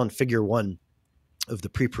this is all in figure 1 of the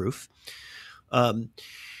pre-proof.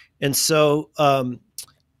 And so,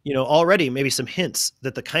 already maybe some hints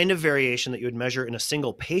that the kind of variation that you would measure in a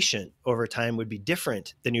single patient over time would be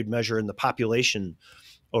different than you'd measure in the population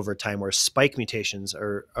over time, where spike mutations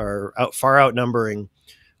are far outnumbering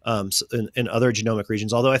in other genomic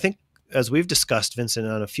regions. Although I think, as we've discussed, Vincent,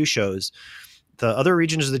 on a few shows, the other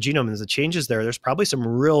regions of the genome and the changes there's probably some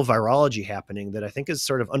real virology happening that I think is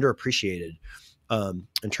sort of underappreciated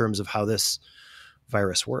in terms of how this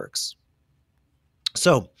virus works.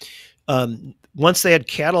 So once they had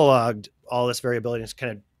cataloged all this variability and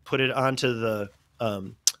kind of put it onto the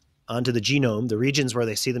genome, the regions where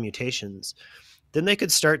they see the mutations, then they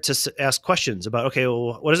could start to ask questions about, okay,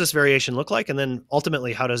 well, what does this variation look like? And then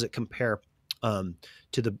ultimately, how does it compare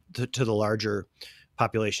to the larger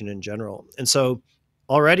population in general? And so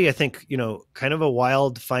already, I think, kind of a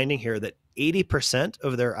wild finding here that 80%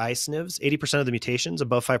 of their ISNVs, 80% of the mutations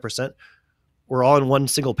above 5%, were all in one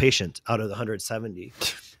single patient out of the 170.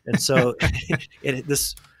 And so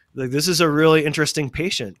this is a really interesting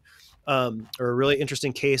patient, or a really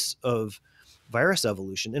interesting case of virus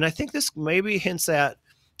evolution. And I think this maybe hints at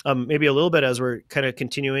maybe a little bit as we're kind of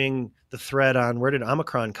continuing the thread on where did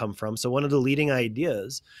Omicron come from. So one of the leading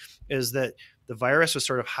ideas is that the virus was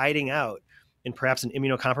sort of hiding out in perhaps an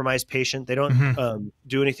immunocompromised patient. They don't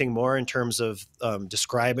do anything more in terms of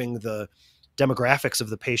describing the demographics of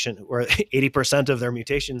the patient, where 80% of their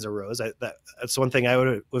mutations arose. That's one thing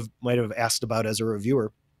I might have asked about as a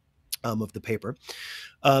reviewer of the paper.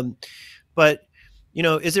 But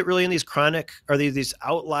is it really in these these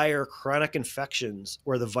outlier chronic infections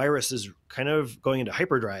where the virus is kind of going into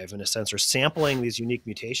hyperdrive in a sense, or sampling these unique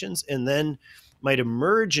mutations, and then might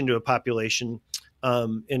emerge into a population?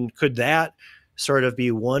 And could that sort of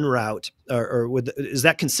be one route, or is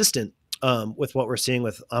that consistent with what we're seeing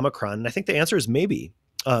with Omicron? And I think the answer is maybe.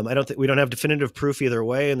 We don't have definitive proof either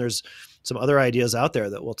way, and there's some other ideas out there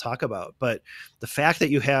that we'll talk about. But the fact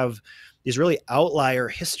that you have these really outlier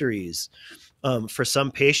histories for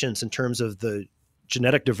some patients in terms of the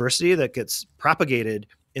genetic diversity that gets propagated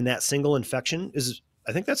in that single infection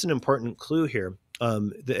I think that's an important clue here.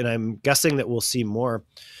 And I'm guessing that we'll see more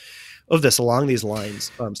of this along these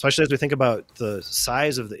lines, especially as we think about the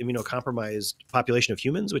size of the immunocompromised population of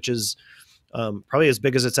humans, which is probably as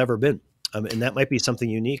big as it's ever been. And that might be something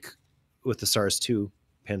unique with the SARS-2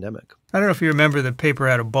 pandemic. I don't know if you remember the paper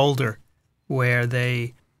out of Boulder where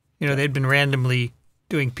they, they'd been randomly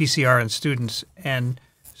doing PCR on students, and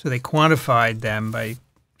so they quantified them by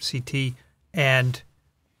CT, and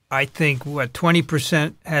I think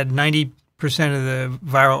 20% had 90% of the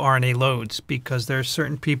viral RNA loads, because there are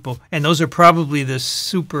certain people, and those are probably the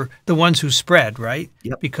ones who spread, right?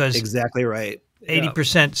 Yep, because exactly right.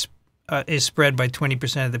 80% is spread by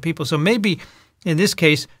 20% of the people. So maybe in this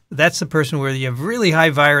case, that's the person where you have really high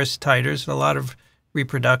virus titers, a lot of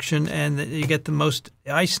reproduction, and you get the most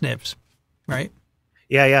iSNVs, right?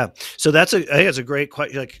 Yeah. So I think it's a great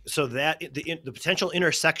question. So that the potential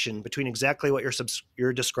intersection between exactly what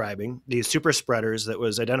you're describing, these super spreaders that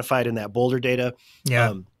was identified in that Boulder data,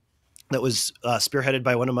 that was spearheaded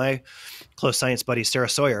by one of my close science buddies, Sarah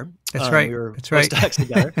Sawyer. That's right. We were That's right. postdocs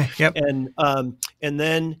together. Yep. And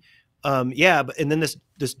then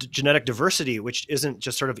this genetic diversity, which isn't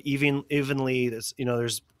just sort of evenly.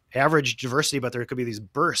 There's average diversity, but there could be these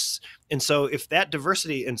bursts. And so if that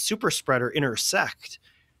diversity and super spreader intersect,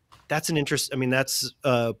 that's an interest. I mean, that's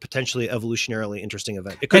a potentially evolutionarily interesting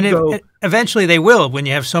event. It could eventually they will, when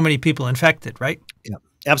you have so many people infected, right? Yeah,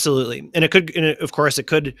 absolutely. And of course, it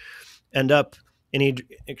could end up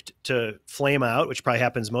to flame out, which probably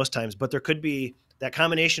happens most times, but there could be that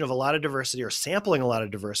combination of a lot of diversity or sampling a lot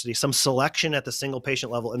of diversity, some selection at the single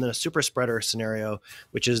patient level, and then a super spreader scenario,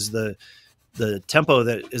 which is the tempo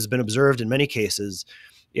that has been observed in many cases.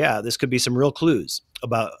 Yeah, this could be some real clues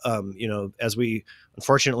about, as we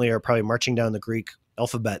unfortunately are probably marching down the Greek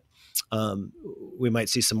alphabet, we might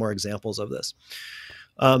see some more examples of this.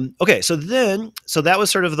 Okay, so that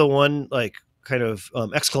was sort of the one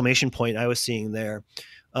exclamation point I was seeing there.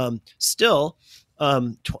 Still,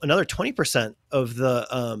 another 20% of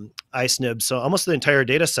the iSNVs, so almost the entire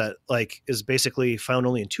data set, is basically found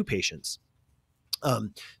only in 2 patients.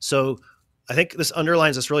 So I think this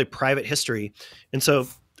underlines this really private history. And so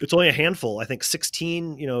it's only a handful, I think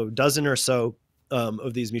 16, dozen or so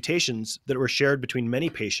of these mutations that were shared between many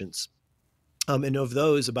patients. And of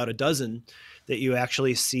those, about a dozen that you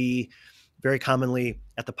actually see very commonly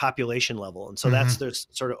at the population level. And so there's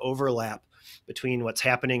sort of overlap between what's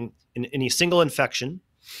happening in any single infection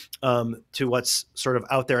to what's sort of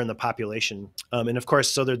out there in the population. And of course,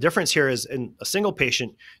 so the difference here is in a single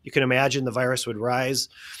patient, you can imagine the virus would rise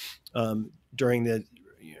during the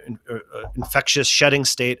infectious shedding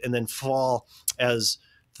state and then fall as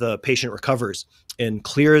the patient recovers and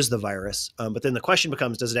clears the virus. But then the question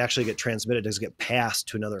becomes, does it actually get transmitted? Does it get passed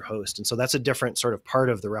to another host? And so that's a different sort of part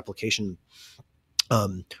of the replication,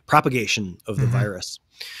 propagation of the virus.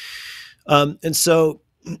 And so,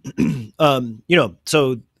 I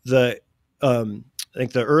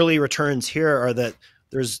think the early returns here are that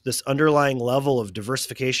there's this underlying level of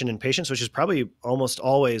diversification in patients, which is probably almost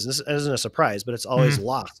always, and this isn't a surprise, but it's always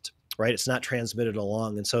lost, right? It's not transmitted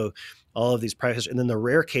along. And so all of these private, and then the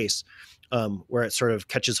rare case where it sort of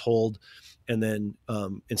catches hold and then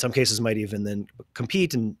in some cases might even then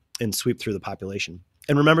compete and sweep through the population.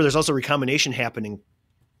 And remember, there's also recombination happening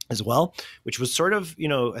as well, which was sort of,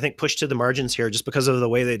 I think pushed to the margins here just because of the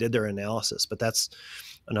way they did their analysis. But that's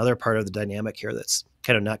another part of the dynamic here that's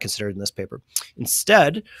kind of not considered in this paper.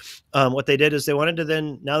 Instead, what they did is they wanted to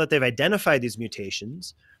then, now that they've identified these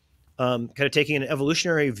mutations, kind of taking an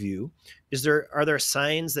evolutionary view, are there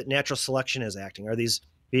signs that natural selection is acting? Are these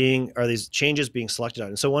changes being selected out?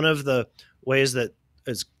 And so one of the ways that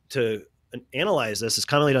is to analyze this is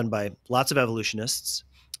commonly done by lots of evolutionists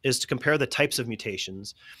is to compare the types of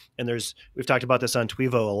mutations. And we've talked about this on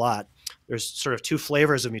TWiEVO a lot. There's sort of 2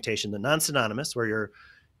 flavors of mutation: the non-synonymous, where your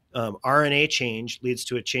RNA change leads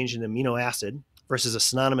to a change in amino acid, versus a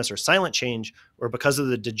synonymous or silent change, where because of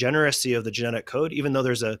the degeneracy of the genetic code, even though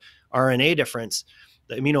there's a RNA difference,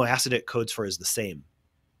 the amino acid it codes for is the same.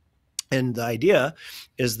 And the idea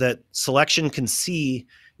is that selection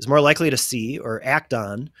is more likely to see or act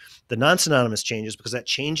on the non-synonymous changes because that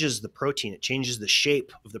changes the protein. It changes the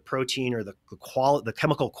shape of the protein or the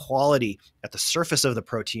chemical quality at the surface of the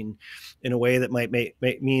protein in a way that might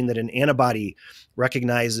mean that an antibody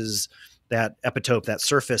recognizes that epitope, that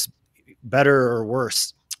surface, better or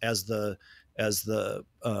worse as the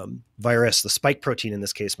virus, the spike protein in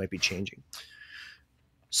this case, might be changing.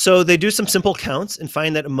 So they do some simple counts and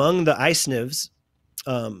find that among the iSNVs,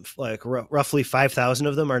 roughly 5,000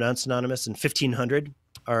 of them are non-synonymous and 1,500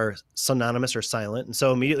 are synonymous or silent. And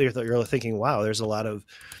so immediately you're thinking, wow, there's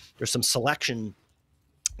some selection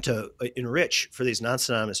to enrich for these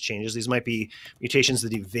non-synonymous changes. These might be mutations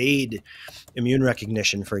that evade immune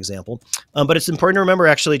recognition, for example. But it's important to remember,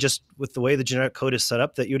 actually, just with the way the genetic code is set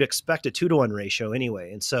up, that you'd expect a 2-to-1 ratio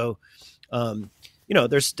anyway. And so,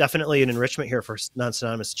 there's definitely an enrichment here for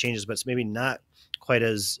non-synonymous changes, but it's maybe not quite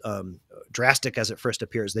as drastic as it first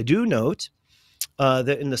appears. They do note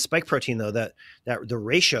that in the spike protein, though, that the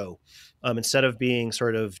ratio, instead of being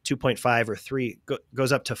sort of 2.5 or 3,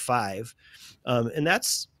 goes up to 5. And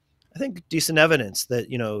that's, I think, decent evidence that,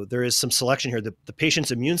 there is some selection here. The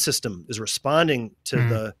patient's immune system is responding to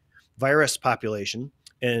the virus population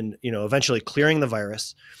and, eventually clearing the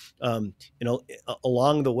virus.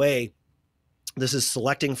 Along the way, this is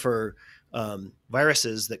selecting for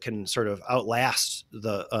viruses that can sort of outlast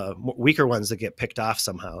the weaker ones that get picked off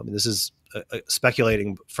somehow. I mean, this is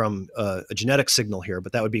speculating from a genetic signal here,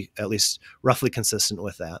 but that would be at least roughly consistent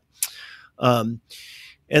with that. And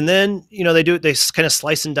then, they kind of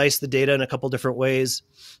slice and dice the data in a couple different ways.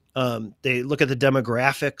 They look at the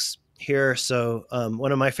demographics here. So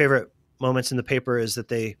one of my favorite moments in the paper is that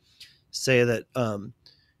they say that,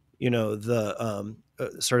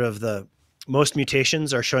 sort of the most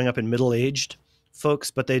mutations are showing up in middle-aged folks,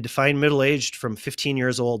 but they define middle-aged from 15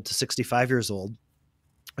 years old to 65 years old,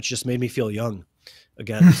 which just made me feel young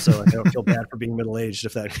again. So I don't feel bad for being middle-aged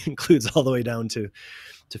if that includes all the way down to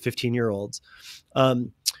 15-year-olds.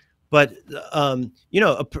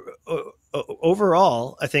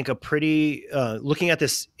 Overall, I think a pretty, looking at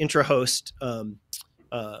this intra-host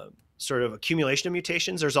sort of accumulation of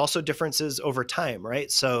mutations, there's also differences over time, right?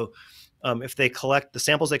 So if they collect the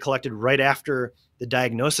samples they collected right after the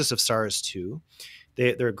diagnosis of SARS-2,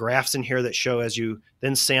 there are graphs in here that show as you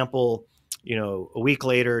then sample, a week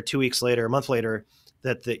later, 2 weeks later, a month later,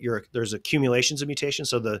 that there's accumulations of mutations.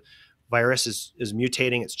 So the virus is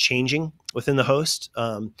mutating, it's changing within the host.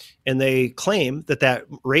 And they claim that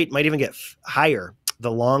rate might even get higher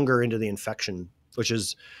the longer into the infection, which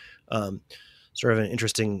is sort of an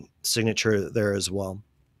interesting signature there as well.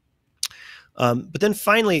 But then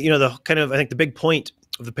finally, I think the big point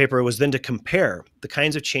of the paper was then to compare the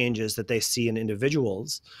kinds of changes that they see in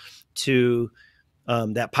individuals to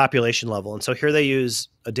that population level. And so here they use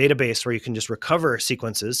a database where you can just recover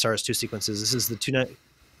sequences, SARS-2 sequences. This is the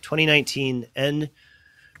 2019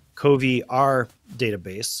 nCoV-R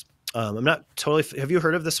database. I'm not totally, have you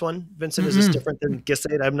heard of this one, Vincent? Is this different than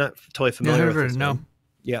GISAID? I'm not totally familiar with this one.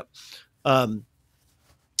 Yeah. And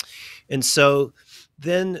so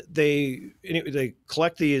then they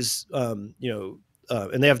collect these, and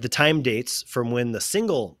they have the time dates from when the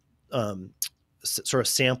single sort of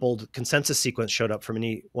sampled consensus sequence showed up from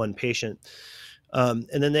any one patient. And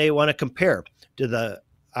then they want to compare, do the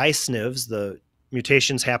iSNVs, the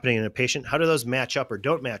mutations happening in a patient, how do those match up or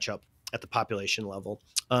don't match up at the population level?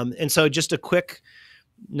 And so just a quick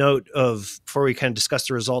note before we kind of discuss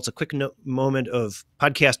the results, a quick moment of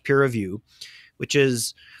podcast peer review, which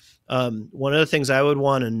is one of the things I would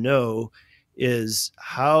want to know is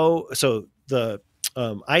so the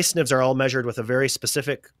iSNVs are all measured with a very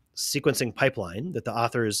specific sequencing pipeline that the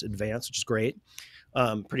authors advance, which is great,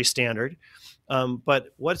 pretty standard. But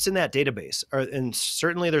what's in that database? And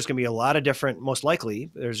certainly there's going to be a lot of different, most likely,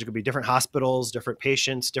 there's going to be different hospitals, different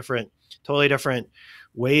patients, totally different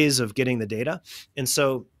ways of getting the data. And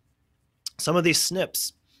so some of these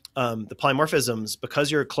SNPs, the polymorphisms,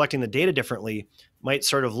 because you're collecting the data differently, might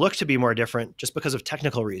sort of look to be more different just because of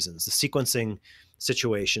technical reasons, the sequencing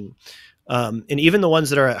situation. And even the ones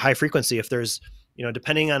that are at high frequency, if there's,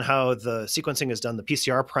 depending on how the sequencing is done, the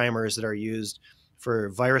PCR primers that are used for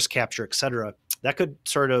virus capture, et cetera, that could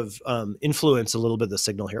sort of influence a little bit of the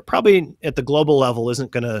signal here. Probably at the global level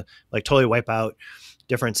isn't going to totally wipe out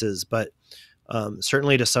differences, but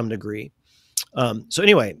certainly to some degree. So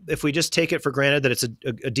anyway, if we just take it for granted that it's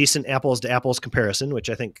a decent apples to apples comparison,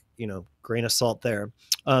 which I think, grain of salt there,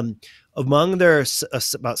 among their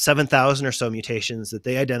about 7,000 or so mutations that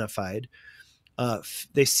they identified,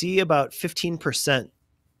 they see about 15%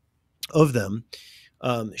 of them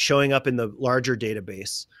showing up in the larger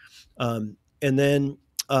database. And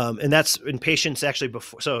that's in patients actually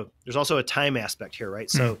before. So there's also a time aspect here, right?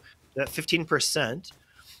 So that 15%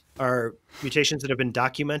 are mutations that have been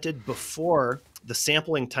documented before the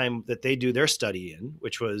sampling time that they do their study in,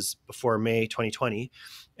 which was before May 2020.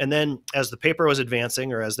 And then as the paper was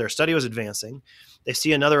advancing, or as their study was advancing, they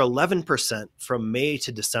see another 11% from May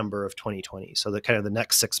to December of 2020. So the kind of the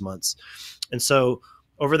next 6 months. And so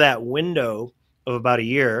over that window of about a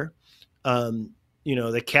year,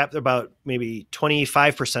 they capped about maybe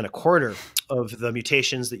 25%, a quarter of the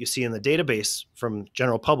mutations that you see in the database from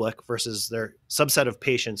general public versus their subset of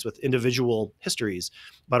patients with individual histories.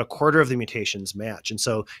 About a quarter of the mutations match. And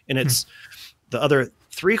it's the other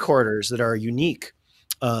 3/4 that are unique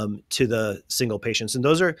to the single patients. And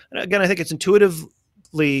those are, again, I think it's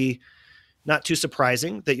intuitively not too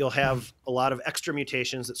surprising that you'll have a lot of extra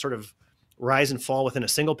mutations that sort of rise and fall within a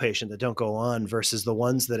single patient that don't go on versus the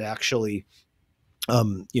ones that actually,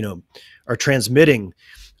 are transmitting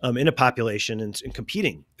in a population and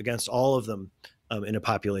competing against all of them in a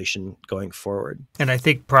population going forward. And I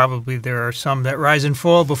think probably there are some that rise and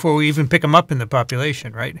fall before we even pick them up in the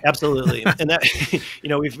population, right? Absolutely. And that,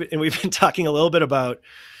 we've been talking a little bit about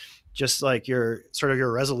just like your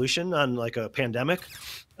resolution on like a pandemic.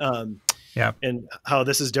 And how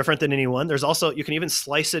this is different than any one. There's also, you can even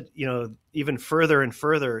slice it, even further and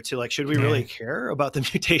further to like, should we really care about the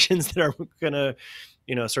mutations that are going to,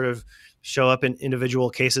 sort of show up in individual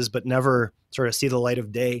cases, but never sort of see the light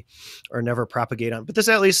of day or never propagate on. But this,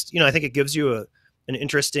 at least, I think it gives you an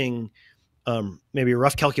interesting, maybe a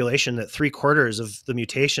rough calculation that 3/4 of the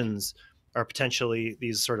mutations are potentially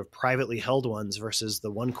these sort of privately held ones versus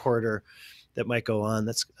the 1/4 that might go on.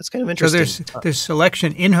 That's kind of interesting. So there's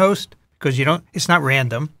selection in host because it's not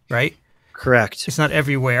random, right? Correct. It's not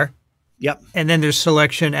everywhere. Yep. And then there's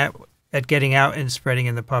selection at getting out and spreading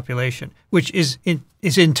in the population, which is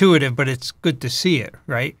intuitive, but it's good to see it,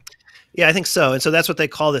 right? Yeah, I think so. And so that's what they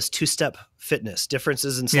call this two-step fitness,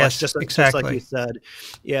 differences in selection, just like you said.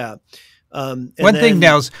 Yeah. One thing,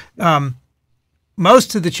 Nels,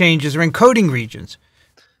 most of the changes are in coding regions.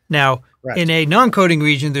 Now, in a non-coding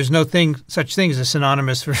region, there's no such thing as a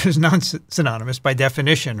synonymous versus non-synonymous by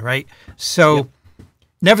definition, right? So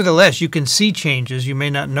nevertheless, you can see changes. You may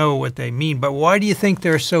not know what they mean, but why do you think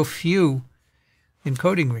there are so few in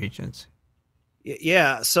coding regions?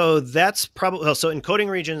 Yeah, so that's probably, so in coding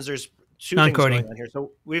regions, there's two things going on here.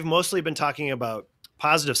 So we've mostly been talking about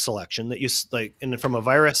positive selection that you like, and from a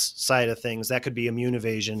virus side of things, that could be immune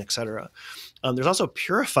evasion, et cetera. There's also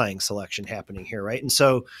purifying selection happening here, right? And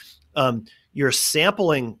so you're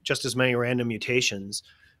sampling just as many random mutations,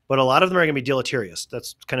 but a lot of them are going to be deleterious.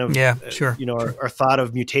 That's kind of, our thought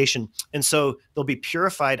of mutation. And so they'll be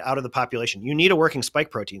purified out of the population. You need a working spike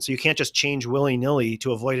protein. So you can't just change willy-nilly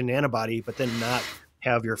to avoid an antibody, but then not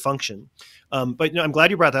have your function. But I'm glad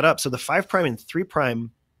you brought that up. So the 5' and 3',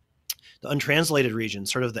 the untranslated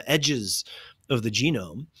regions, sort of the edges of the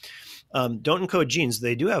genome, don't encode genes.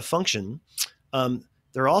 They do have function.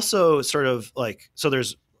 They're also sort of like, so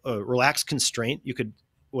there's a relaxed constraint. You could,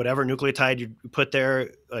 whatever nucleotide you put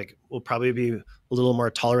there, like, will probably be a little more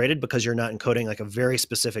tolerated because you're not encoding like a very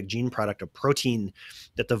specific gene product, a protein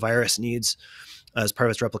that the virus needs as part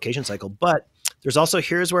of its replication cycle. But there's also,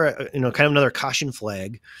 here's where, kind of another caution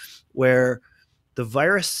flag, where the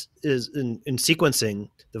virus is in sequencing,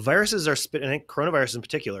 the viruses are I think coronavirus in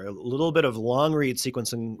particular, a little bit of long read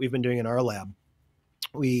sequencing we've been doing in our lab.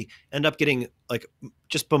 We end up getting like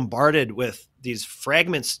just bombarded with these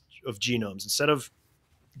fragments of genomes. Instead of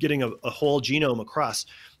getting a whole genome across,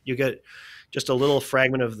 you get just a little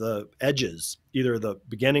fragment of the edges, either the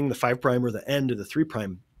beginning, the 5' or the end of the 3'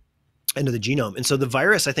 end of the genome. And so the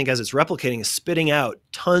virus, I think, as it's replicating, is spitting out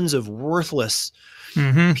tons of worthless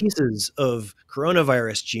pieces of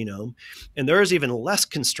coronavirus genome. And there is even less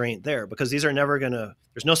constraint there because these are never going to,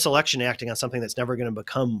 there's no selection acting on something that's never going to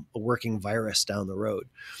become a working virus down the road.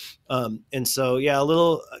 And so, yeah, a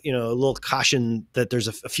little caution that there's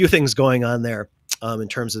a few things going on there in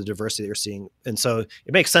terms of the diversity you're seeing. And so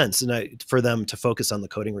it makes sense for them to focus on the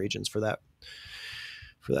coding regions for that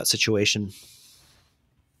situation.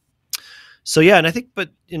 So yeah, and I think, but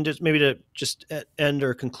maybe to just end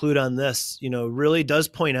or conclude on this, really does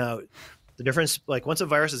point out the difference. Like once a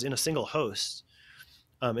virus is in a single host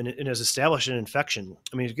and has established an infection,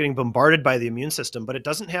 I mean, it's getting bombarded by the immune system, but it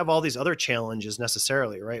doesn't have all these other challenges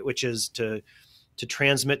necessarily, right? Which is to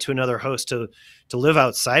transmit to another host, to live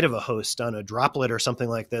outside of a host on a droplet or something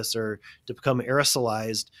like this, or to become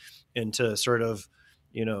aerosolized and to sort of,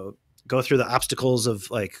 go through the obstacles of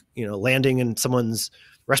like, landing in someone's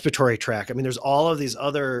respiratory tract. I mean, there's all of these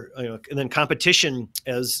other, and then competition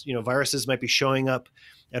as, viruses might be showing up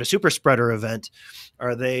at a super spreader event.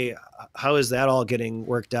 How is that all getting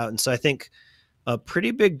worked out? And so I think a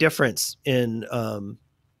pretty big difference in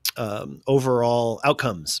overall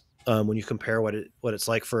outcomes when you compare what it's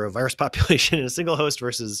like for a virus population in a single host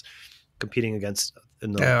versus competing against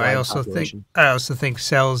in the population. I also think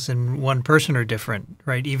cells in one person are different,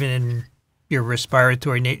 right? Even in your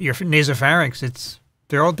respiratory, your nasopharynx,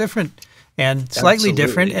 they're all different and slightly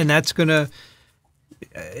different, and that's going to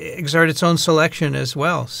exert its own selection as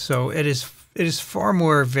well. So it is far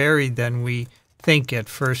more varied than we think at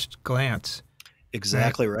first glance.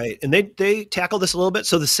 Exactly right. And they tackle this a little bit.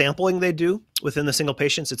 So the sampling they do within the single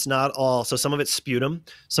patients, it's not all. So some of it's sputum,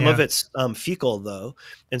 some of it's fecal though.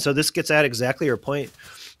 And so this gets at exactly your point,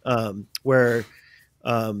 where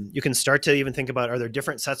you can start to even think about, are there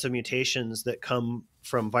different sets of mutations that come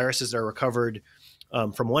from viruses that are recovered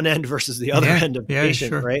from one end versus the other end of the patient,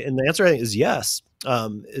 sure. right? And the answer, I think, is yes.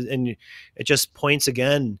 And it just points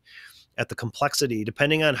again at the complexity,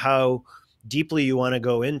 depending on how deeply you want to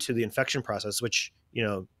go into the infection process, which,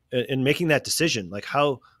 in making that decision, like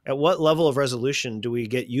at what level of resolution do we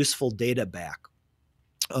get useful data back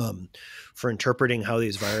for interpreting how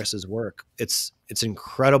these viruses work? It's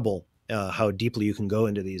incredible how deeply you can go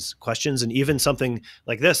into these questions. And even something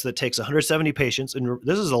like this that takes 170 patients, and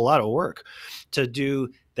this is a lot of work to do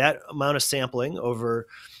that amount of sampling over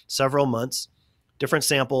several months, different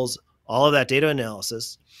samples, all of that data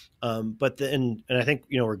analysis. But I think,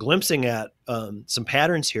 we're glimpsing at some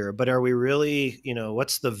patterns here, but are we really,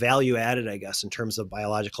 what's the value added, I guess, in terms of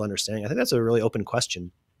biological understanding? I think that's a really open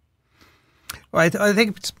question. Well, I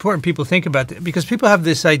think it's important people think about that, because people have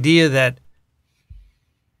this idea that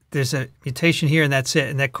there's a mutation here and that's it,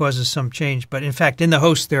 and that causes some change. But in fact, in the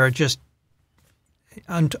host, there are just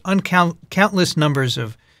countless numbers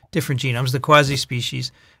of different genomes, the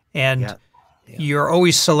quasi-species, and you're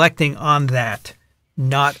always selecting on that,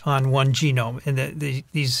 not on one genome. And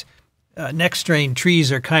these next strain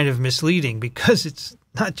trees are kind of misleading, because it's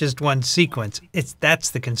not just one sequence. That's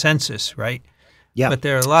the consensus, right? Yeah. But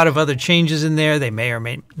there are a lot of other changes in there. They may or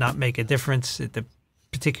may not make a difference at the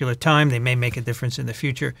particular time. They may make a difference in the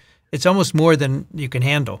future. It's almost more than you can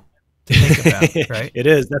handle to think about, right? It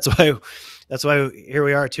is. That's why here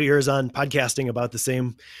we are 2 years on podcasting about the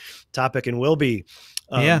same topic, and will be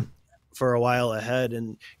for a while ahead.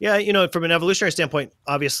 And from an evolutionary standpoint,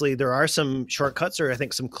 obviously there are some shortcuts, or I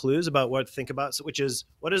think some clues about what to think about, which is,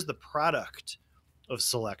 what is the product of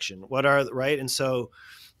selection? Right? And so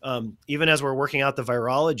even as we're working out the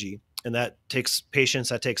virology, and that takes patience,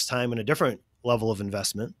 that takes time and a different level of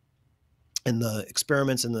investment in the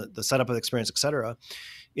experiments and the setup of the experiments, et cetera.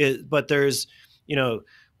 But there's,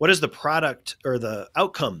 what is the product or the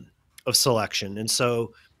outcome of selection? And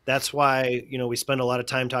so that's why, we spend a lot of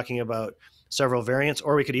time talking about several variants,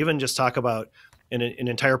 or we could even just talk about an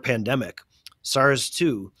entire pandemic.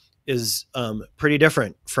 SARS-2 is pretty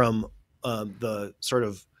different from the sort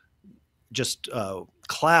of just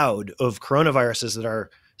cloud of coronaviruses that are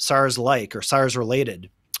SARS-like or SARS-related,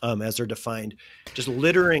 as they're defined, just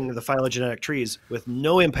littering the phylogenetic trees with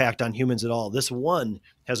no impact on humans at all. This one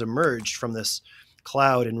has emerged from this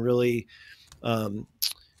cloud and really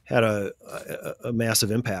had a massive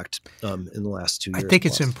impact in the last 2 years. I think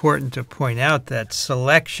it's important to point out that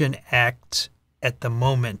selection acts at the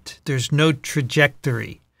moment. There's no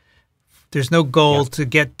trajectory. There's no goal to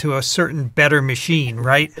get to a certain better machine,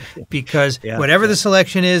 right? Because whatever the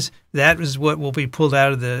selection is, that is what will be pulled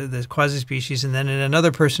out of the quasi-species, and then in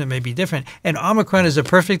another person it may be different. And Omicron is a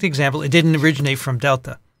perfect example. It didn't originate from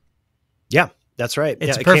Delta. Yeah, that's right.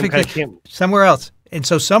 It's perfect somewhere else. And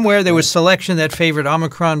so somewhere there was selection that favored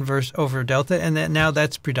Omicron over Delta, and now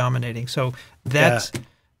that's predominating. So that's...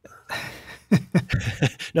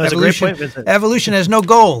 No, it's a great point, Vincent. Evolution has no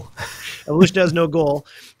goal. Evolution has no goal,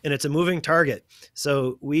 and it's a moving target.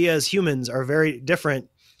 So we as humans are very different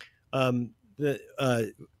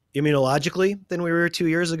immunologically than we were 2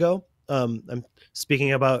 years ago. I'm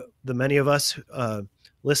speaking about the many of us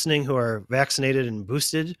listening who are vaccinated and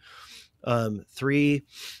boosted. 3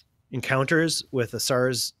 encounters with a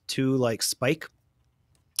SARS-2-like spike,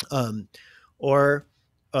 or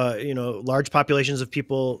large populations of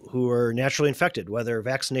people who are naturally infected, whether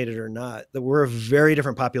vaccinated or not. That we're a very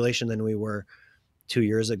different population than we were 2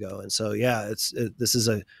 years ago. And so, this is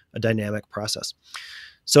a dynamic process.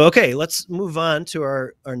 So, okay, let's move on to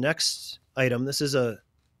our next item. This is a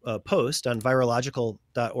post on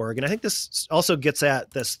virological.org. And I think this also gets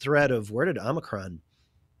at this thread of, where did Omicron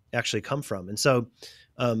actually come from? And so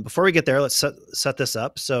before we get there, let's set this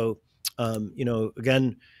up. So,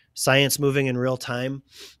 again, science moving in real time,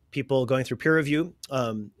 people going through peer review,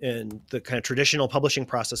 and the kind of traditional publishing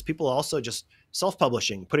process, people also just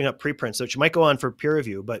self-publishing, putting up preprints, which might go on for peer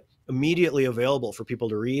review, but immediately available for people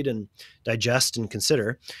to read and digest and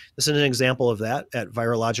consider. This is an example of that at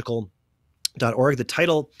virological.org. The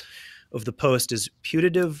title of the post is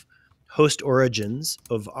Putative Host Origins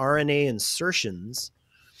of RNA Insertions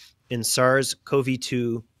in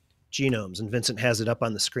SARS-CoV-2 Genomes. And Vincent has it up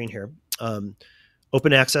on the screen here.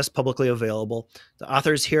 Open access, publicly available. The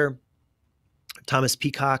authors here, Thomas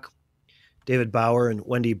Peacock, David Bauer, and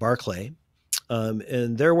Wendy Barclay.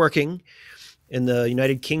 And they're working in the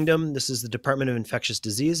United Kingdom. This is the Department of Infectious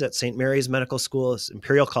Disease at St. Mary's Medical School,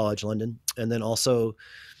 Imperial College London, and then also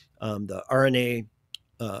the RNA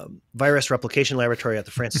Virus Replication Laboratory at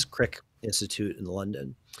the Francis Crick Institute in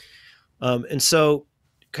London. And so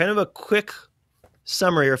kind of a quick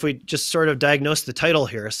summary, or if we just sort of diagnose the title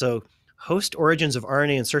here. So, Host Origins of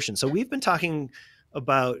RNA Insertion. So we've been talking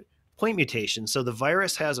about point mutation. So the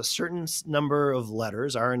virus has a certain number of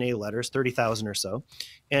letters, RNA letters, 30,000 or so,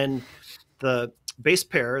 and the base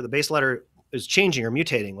pair, the base letter, is changing or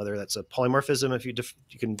mutating, whether that's a polymorphism, if you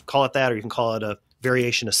can call it that, or you can call it a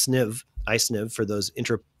variation, a SNV, iSNV for those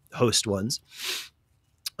intra-host ones.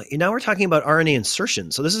 And now we're talking about RNA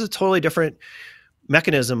insertion. So this is a totally different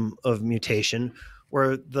mechanism of mutation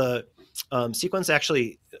where the sequence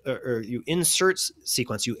actually, or you insert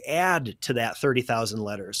sequence, you add to that 30,000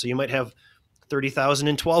 letters. So you might have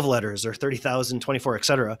 30,012 letters or 30,024, et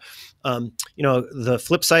cetera. The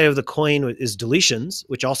flip side of the coin is deletions,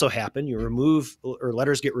 which also happen. You remove, or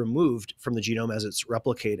letters get removed from the genome as it's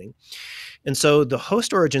replicating. And so the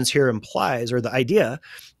host origins here implies, or the idea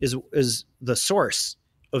is the source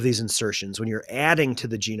of these insertions. When you're adding to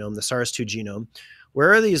the genome, the SARS-2 genome,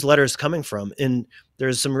 where are these letters coming from? And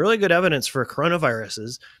there's some really good evidence for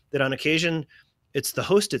coronaviruses that on occasion, it's the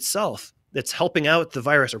host itself that's helping out the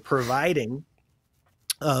virus or providing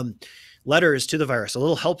letters to the virus. A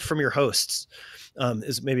little help from your hosts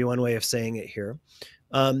is maybe one way of saying it here.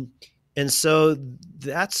 And so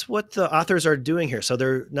that's what the authors are doing here. So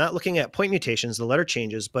they're not looking at point mutations, the letter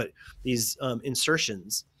changes, but these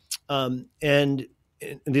insertions. And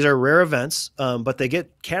these are rare events, but they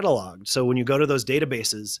get cataloged. So when you go to those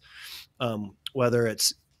databases, whether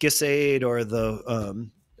it's GISAID or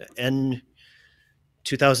the N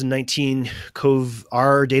 2019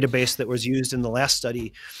 COV-R database that was used in the last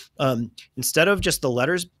study, instead of just the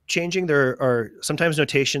letters changing, there are sometimes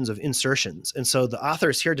notations of insertions. And so the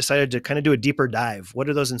authors here decided to kind of do a deeper dive. What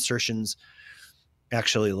do those insertions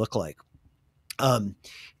actually look like?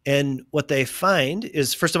 And what they find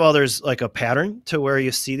is, first of all, there's like a pattern to where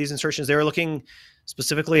you see these insertions. They were looking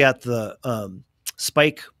specifically at the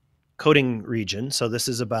spike coding region. So this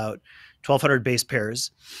is about 1,200 base pairs,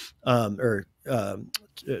 or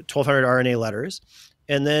 1,200 RNA letters,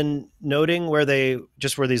 and then noting where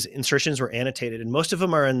these insertions were annotated. And most of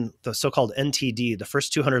them are in the so-called NTD, the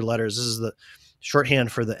first 200 letters. This is the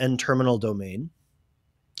shorthand for the N-terminal domain,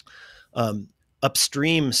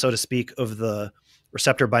 upstream, so to speak, of the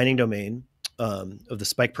receptor binding domain of the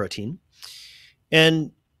spike protein.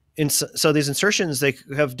 And so these insertions, they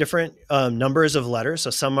have different numbers of letters.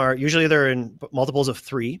 So usually they're in multiples of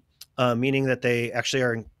 3, meaning that they actually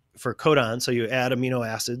are for codon. So you add amino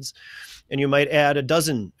acids, and you might add a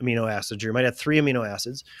dozen amino acids, or you might add 3 amino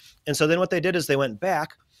acids. And so then what they did is they went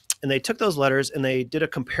back and they took those letters and they did a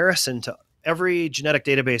comparison to every genetic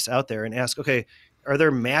database out there and asked, okay, are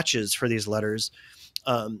there matches for these letters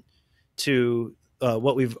to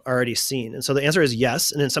what we've already seen? And so the answer is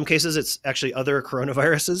yes. And in some cases, it's actually other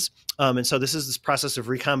coronaviruses. And so this is this process of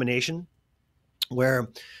recombination where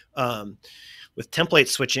with template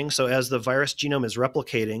switching, so as the virus genome is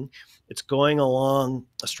replicating, it's going along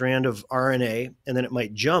a strand of RNA, and then it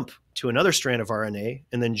might jump to another strand of RNA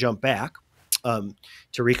and then jump back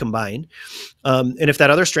to recombine. And if that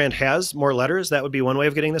other strand has more letters, that would be one way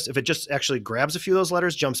of getting this. If it just actually grabs a few of those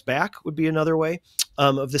letters, jumps back, would be another way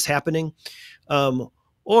of this happening.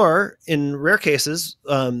 Or in rare cases,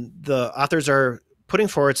 the authors are putting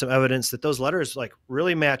forward some evidence that those letters like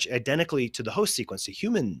really match identically to the host sequence, to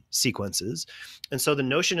human sequences. And so the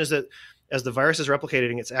notion is that as the virus is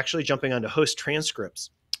replicating, it's actually jumping onto host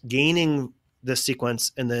transcripts, gaining this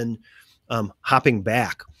sequence, and then hopping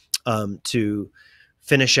back to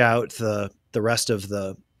finish out the rest of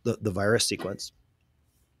the virus sequence.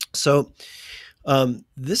 So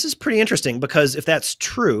this is pretty interesting, because if that's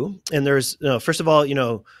true, and there's, first of all,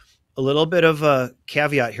 a little bit of a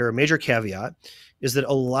caveat here, a major caveat, is that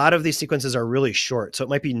a lot of these sequences are really short. So it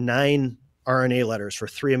might be 9 RNA letters for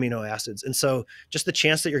 3 amino acids. And so just the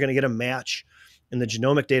chance that you're going to get a match in the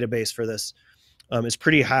genomic database for this is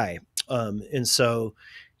pretty high. And so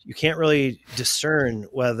you can't really discern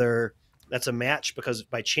whether that's a match because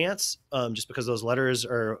by chance, just because those letters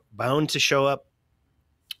are bound to show up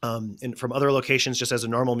from other locations just as a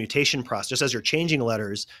normal mutation process. Just as you're changing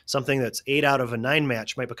letters, something that's 8 out of a 9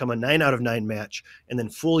 match might become a 9 out of 9 match and then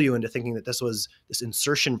fool you into thinking that this was this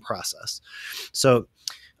insertion process. So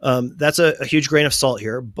that's a huge grain of salt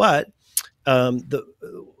here. But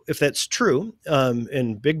if that's true,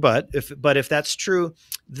 and big but if that's true,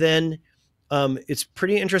 then it's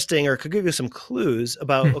pretty interesting, or could give you some clues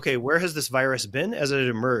about, okay, where has this virus been as it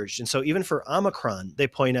emerged? And so even for Omicron, they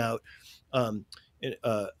point out an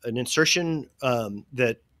insertion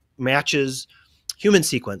that matches human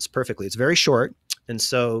sequence perfectly. It's very short. And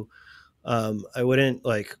so I wouldn't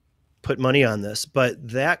put money on this, but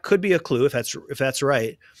that could be a clue if that's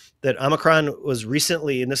right, that Omicron was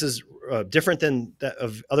recently, and this is different than that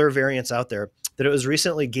of other variants out there, that it was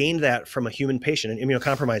recently gained that from a human patient, an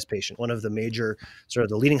immunocompromised patient, one of the major sort of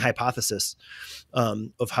the leading hypothesis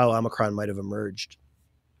of how Omicron might have emerged.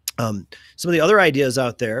 Some of the other ideas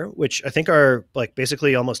out there, which I think are like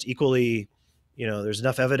basically almost equally, there's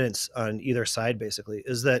enough evidence on either side basically,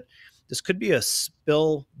 is that this could be a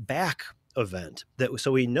spill back event.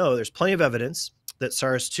 So we know there's plenty of evidence that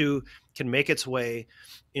SARS-2 can make its way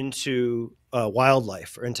into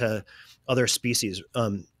wildlife or into other species.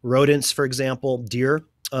 Rodents, for example, deer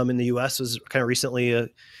in the US was kind of recently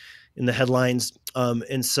in the headlines.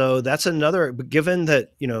 And so that's another, given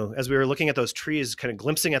that, as we were looking at those trees, kind of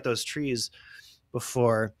glimpsing at those trees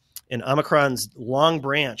before, and Omicron's long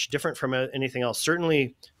branch, different from anything else,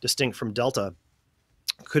 certainly distinct from Delta,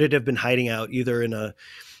 could it have been hiding out either in a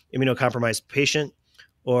immunocompromised patient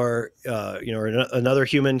or, or another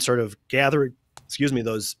human sort of gathering,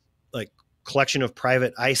 those like collection of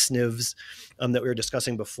private eye snivs that we were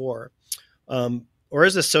discussing before. Or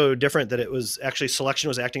is this so different that it was actually selection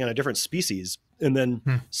was acting on a different species and then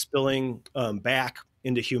spilling back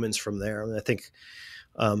into humans from there? And I think,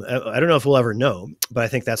 I don't know if we'll ever know, but I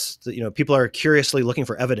think that's, people are curiously looking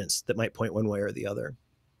for evidence that might point one way or the other.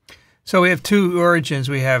 So we have two origins.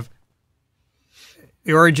 We have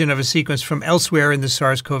the origin of a sequence from elsewhere in the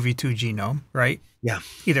SARS-CoV-2 genome, right? Yeah.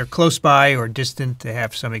 Either close by or distant. They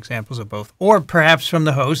have some examples of both. Or perhaps from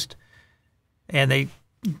the host, and they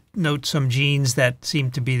note some genes that seem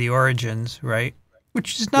to be the origins, right?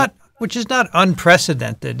 Which is not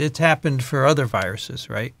unprecedented. It's happened for other viruses,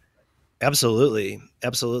 right? Absolutely.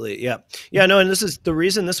 Yeah. Yeah, no, and this is the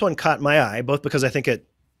reason this one caught my eye, both because I think it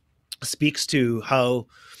speaks to how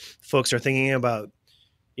folks are thinking about,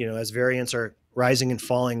 as variants are rising and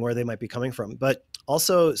falling, where they might be coming from. But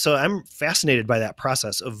also, so I'm fascinated by that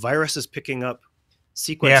process of viruses picking up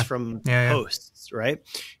sequence from hosts, right?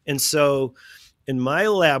 And so in my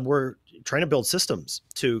lab, we're trying to build systems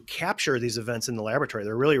to capture these events in the laboratory.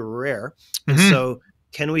 They're really rare. And so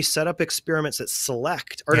can we set up experiments that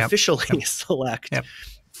select, artificially select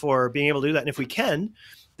for being able to do that? And if we can,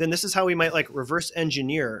 then this is how we might like reverse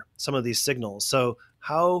engineer some of these signals. So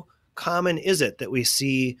how common is it that we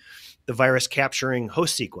see the virus capturing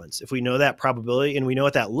host sequence? If we know that probability and we know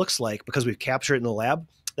what that looks like because we've captured it in the lab,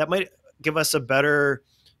 that might give us a better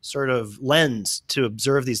sort of lens to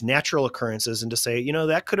observe these natural occurrences and to say,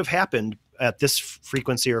 that could have happened at this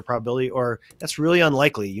frequency or probability, or that's really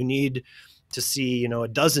unlikely. You need to see, a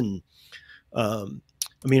dozen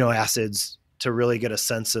amino acids to really get a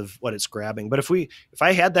sense of what it's grabbing. But if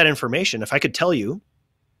I had that information, if I could tell you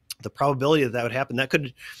the probability that would happen, that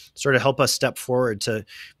could sort of help us step forward to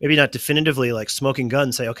maybe not definitively like smoking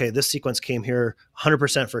gun say, okay, this sequence came here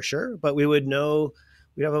 100% for sure, but we would know,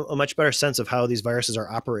 we'd have a much better sense of how these viruses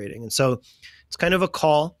are operating. And so it's kind of a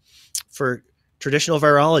call for traditional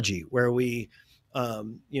virology where we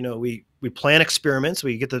plan experiments,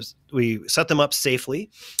 we set them up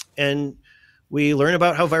safely, and we learn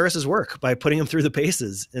about how viruses work by putting them through the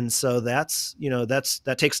paces. And so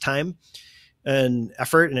that takes time and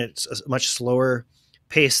effort, and it's a much slower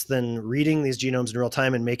pace than reading these genomes in real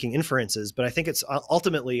time and making inferences. But I think it's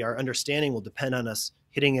ultimately our understanding will depend on us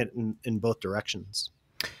hitting it in both directions.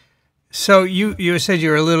 So you said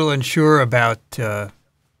you're a little unsure about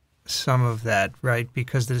some of that, right?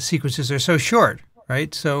 Because the sequences are so short,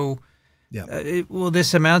 right? So will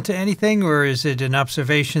this amount to anything, or is it an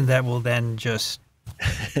observation that will then just...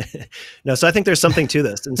 No, so I think there's something to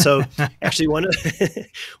this. And so actually one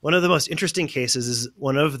of the most interesting cases is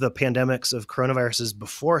one of the pandemics of coronaviruses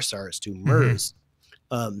before SARS-2, MERS.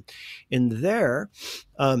 In there,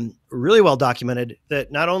 really well documented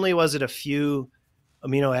that not only was it a few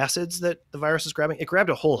amino acids that the virus is grabbing, it grabbed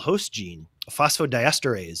a whole host gene, a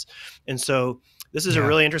phosphodiesterase. And so this is a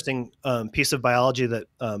really interesting piece of biology that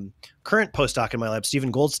current postdoc in my lab,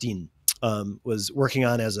 Stephen Goldstein, was working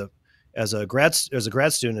on as a grad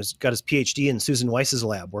student, has got his PhD in Susan Weiss's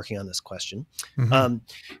lab working on this question.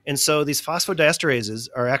 And so these phosphodiesterases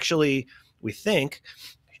are actually, we think,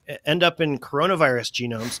 end up in coronavirus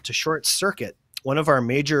genomes to short circuit one of our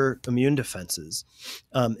major immune defenses.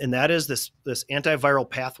 And that is this antiviral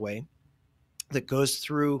pathway that goes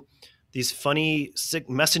through these funny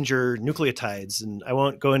messenger nucleotides. And I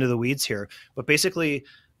won't go into the weeds here, but basically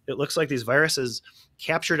it looks like these viruses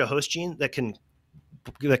captured a host gene that can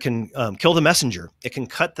kill the messenger. It can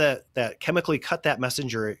chemically cut that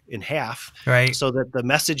messenger in half, right? So that the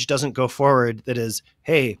message doesn't go forward. That is,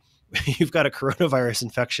 hey, you've got a coronavirus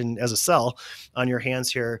infection as a cell on your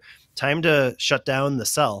hands here. Time to shut down the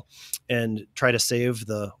cell and try to save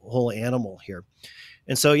the whole animal here.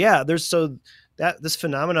 And so, yeah, this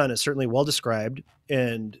phenomenon is certainly well described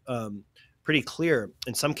and pretty clear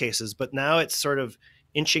in some cases, but now it's sort of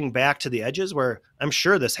inching back to the edges where I'm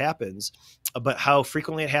sure this happens, but how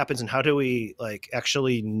frequently it happens and how do we like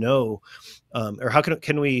actually know, or how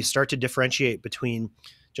can we start to differentiate between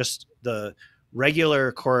just the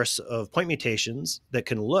regular course of point mutations that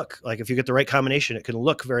can look like, if you get the right combination, it can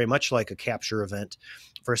look very much like a capture event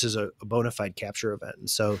versus a bona fide capture event. And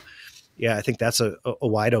so, yeah, I think that's a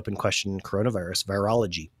wide open question in coronavirus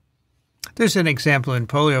virology. There's an example in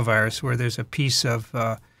poliovirus where there's a piece of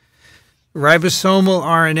ribosomal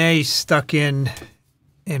RNA stuck in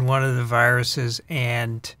one of the viruses,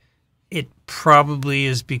 and it probably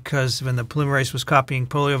is because when the polymerase was copying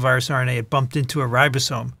poliovirus RNA, it bumped into a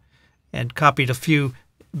ribosome and copied a few,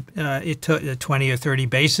 it took 20 or 30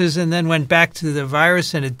 bases, and then went back to the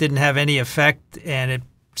virus, and it didn't have any effect, and it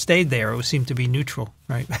stayed there. It seemed to be neutral,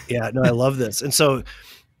 right? Yeah, no, I love this. And so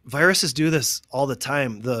viruses do this all the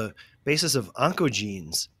time. The basis of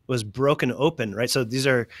oncogenes was broken open, right? So these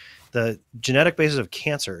are the genetic basis of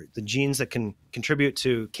cancer, the genes that can contribute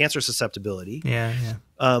to cancer susceptibility. Yeah,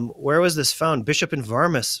 yeah. Where was this found? Bishop and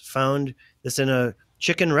Varmus found this in a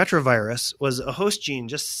chicken retrovirus, was a host gene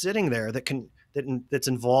just sitting there that's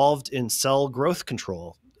involved in cell growth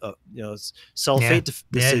control, cell fate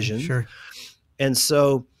decision. Yeah, sure. And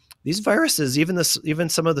so these viruses, even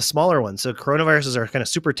some of the smaller ones, so coronaviruses are kind of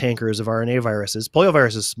super tankers of RNA viruses.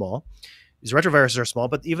 Poliovirus is small. These retroviruses are small,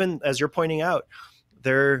 but even as you're pointing out,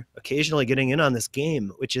 they're occasionally getting in on this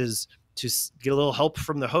game, which is to get a little help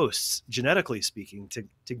from the hosts, genetically speaking,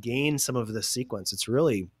 to gain some of this sequence. It's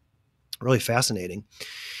really, really fascinating.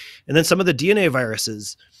 And then some of the DNA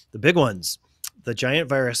viruses, the big ones, the giant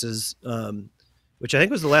viruses, which I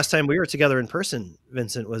think was the last time we were together in person,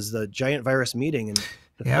 Vincent, was the giant virus meeting in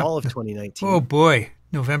the fall of 2019. Oh boy,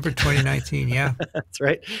 November 2019. Yeah, that's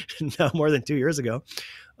right. Now more than 2 years ago.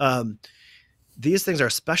 These things are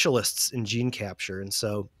specialists in gene capture. And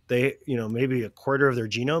so they, maybe a quarter of their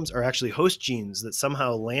genomes are actually host genes that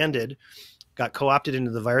somehow landed, got co-opted into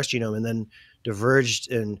the virus genome, and then diverged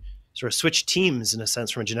and sort of switched teams in a sense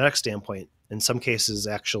from a genetic standpoint, in some cases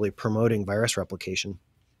actually promoting virus replication.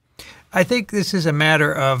 I think this is a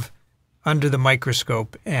matter of under the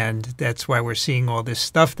microscope, and that's why we're seeing all this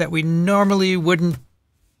stuff that we normally wouldn't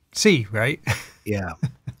see, right? Yeah.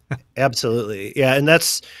 Absolutely. Yeah. And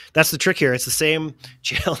that's the trick here. It's the same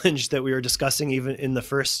challenge that we were discussing even in the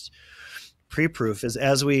first pre-proof, is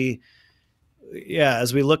as we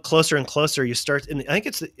look closer and closer, you start, and I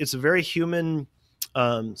think it's a very human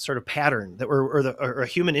sort of pattern that or a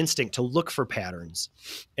human instinct to look for patterns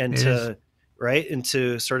and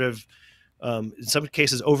to sort of, in some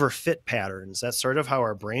cases, overfit patterns. That's sort of how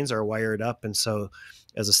our brains are wired up. And so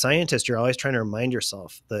as a scientist, you're always trying to remind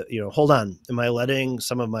yourself that, hold on, am I letting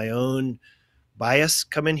some of my own bias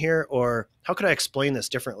come in here? Or how could I explain this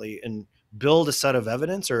differently and build a set of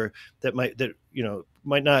evidence, or that might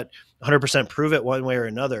not 100% prove it one way or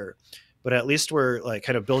another, but at least we're like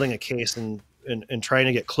kind of building a case and trying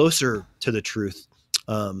to get closer to the truth.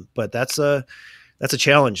 But that's a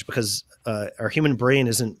challenge, because our human brain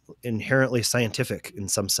isn't inherently scientific in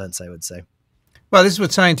some sense, I would say. Well, this is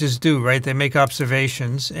what scientists do, right? They make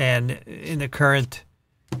observations, and in the current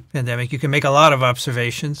pandemic, you can make a lot of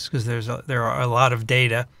observations because there are a lot of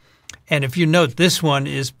data. And if you note, this one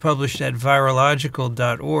is published at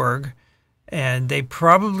virological.org, and they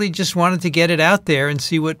probably just wanted to get it out there and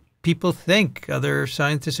see what people think. Other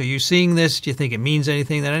scientists, are you seeing this? Do you think it means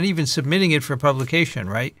anything? They're not even submitting it for publication,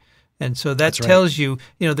 right? And so that tells you,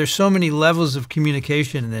 there's so many levels of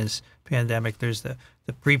communication in this pandemic. There's the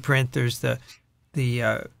preprint, there's the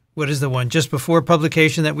what is the one just before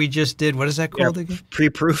publication that we just did? What is that called again?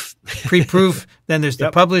 Pre-proof. Pre-proof. Then there's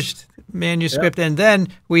the published manuscript. And then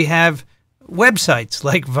we have websites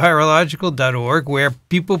like virological.org where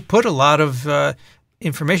people put a lot of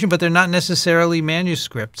information, but they're not necessarily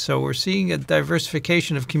manuscripts. So we're seeing a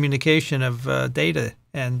diversification of communication of data,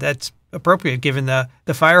 and that's appropriate given the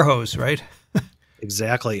fire hose, right?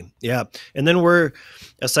 Exactly. Yeah. And then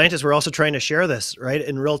as scientists, we're also trying to share this, right,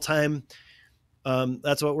 in real time.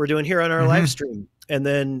 That's what we're doing here on our live stream. And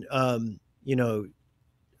then,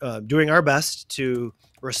 doing our best to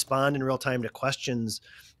respond in real time to questions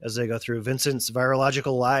as they go through. Vincent's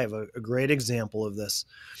Virological Live, a great example of this,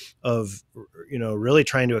 of, really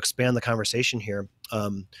trying to expand the conversation here.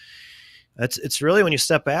 It's really, when you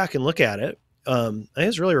step back and look at it, I think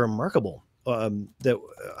it's really remarkable that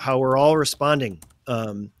how we're all responding.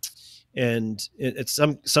 And it's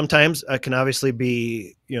sometimes it can obviously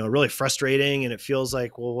be, really frustrating, and it feels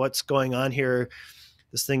like, well, what's going on here?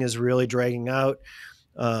 This thing is really dragging out.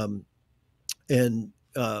 But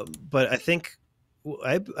I think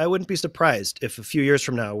I wouldn't be surprised if a few years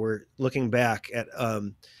from now we're looking back at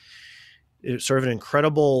it's sort of an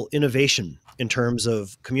incredible innovation in terms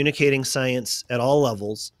of communicating science at all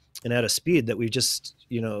levels and at a speed that we just,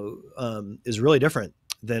 is really different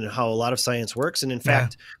than how a lot of science works. And in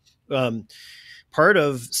fact, part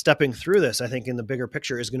of stepping through this, I think, in the bigger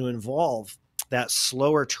picture, is going to involve that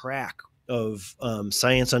slower track of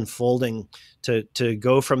science unfolding to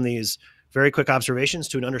go from these very quick observations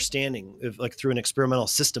to an understanding of, like, through an experimental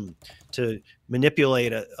system to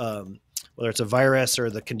manipulate whether it's a virus or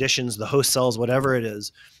the conditions, the host cells, whatever it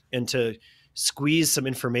is, and to squeeze some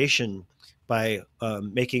information by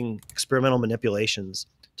making experimental manipulations.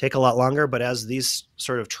 Take a lot longer, but as these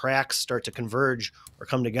sort of tracks start to converge or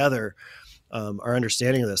come together, our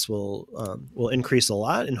understanding of this will increase a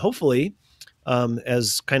lot. And hopefully,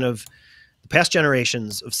 as kind of the past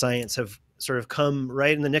generations of science have sort of come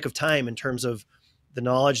right in the nick of time in terms of the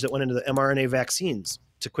knowledge that went into the mRNA vaccines,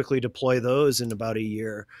 to quickly deploy those in about a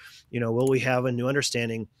year, will we have a new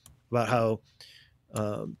understanding about how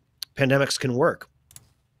pandemics can work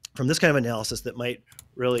from this kind of analysis that might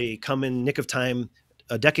really come in nick of time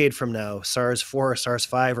a decade from now, SARS-4,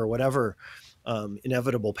 SARS-5, or whatever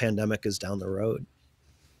inevitable pandemic is down the road.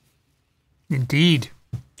 Indeed.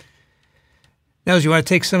 Now, do you want to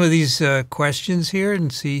take some of these questions here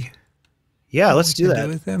and see? Yeah, let's do that. Do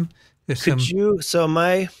with them?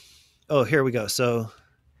 Oh, here we go. So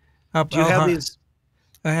do you have these?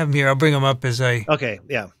 I have them here. I'll bring them up as I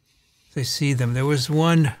see them. There was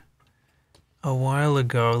one a while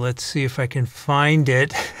ago. Let's see if I can find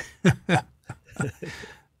it.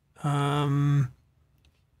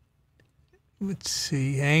 Let's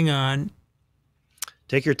see. Hang on.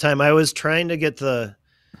 Take your time. I was trying to get the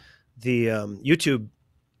YouTube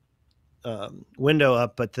window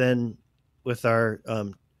up, but then with our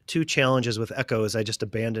 2 challenges with echoes, I just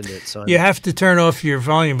abandoned it. So you have to turn off your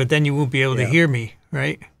volume, but then you won't be able to hear me,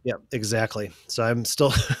 right? Yeah, exactly. So I'm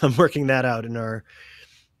working that out in our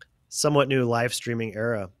somewhat new live streaming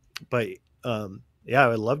era. But I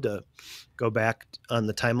would love to go back on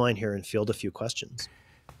the timeline here and field a few questions.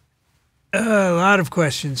 A lot of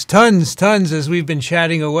questions, tons as we've been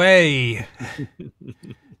chatting away.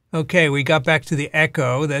 Okay, we got back to the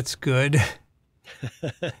echo. That's good.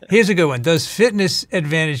 Here's a good one. Does fitness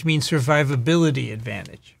advantage mean survivability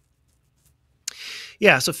advantage?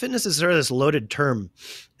 Yeah, so fitness is sort of this loaded term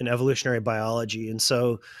in evolutionary biology. And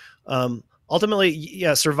so ultimately,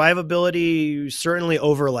 survivability certainly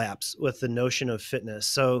overlaps with the notion of fitness.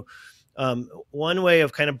 So one way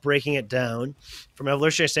of kind of breaking it down from an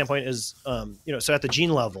evolutionary standpoint is, so at the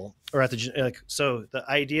gene level, or at the so the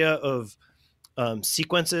idea of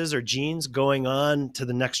sequences or genes going on to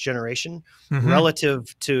the next generation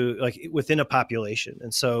relative to, like, within a population.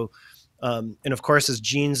 And so, and of course, as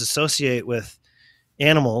genes associate with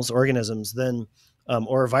animals, organisms, then,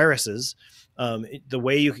 or viruses, the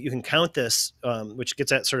way you can count this, which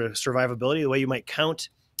gets at sort of survivability, the way you might count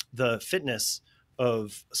the fitness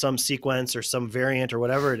of some sequence or some variant or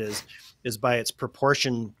whatever it is by its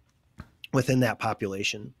proportion within that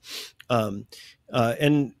population. And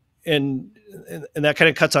that kind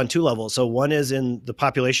of cuts on 2 levels. So one is in the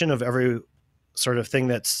population of every sort of thing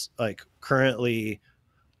that's, like, currently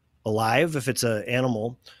alive, if it's an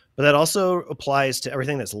animal, but that also applies to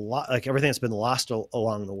everything that's everything that's been lost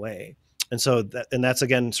along the way. And so that's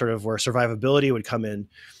again sort of where survivability would come in.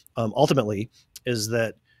 Ultimately, is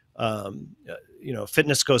that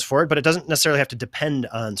fitness goes forward, but it doesn't necessarily have to depend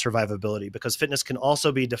on survivability, because fitness can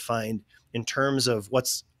also be defined in terms of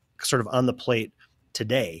what's sort of on the plate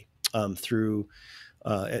today. Through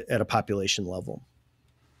at a population level.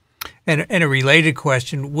 And a related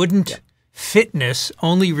question, wouldn't fitness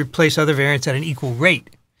only replace other variants at an equal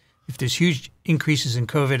rate? If there's huge increases in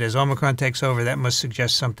COVID as Omicron takes over, that must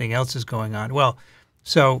suggest something else is going on. Well,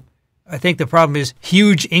 so I think the problem is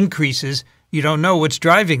huge increases. You don't know what's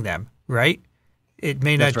driving them, right? It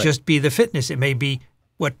may not just be the fitness. It may be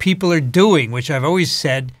what people are doing, which I've always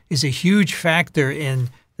said is a huge factor in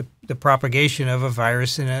the propagation of a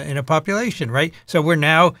virus in a population, right? So we're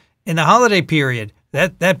now in the holiday period.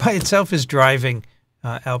 That by itself is driving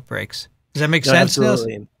outbreaks. Does that make sense,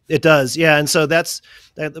 absolutely. Nels? It does, yeah. And so that's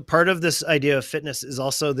the part of this idea of fitness is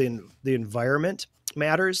also the environment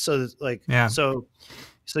matters. So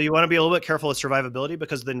so you want to be a little bit careful with survivability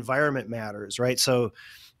because the environment matters, right? So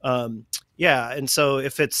and so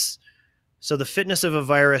if it's the fitness of a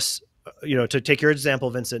virus, to take your example,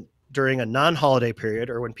 Vincent, during a non-holiday period,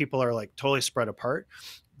 or when people are like totally spread apart,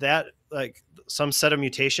 that like some set of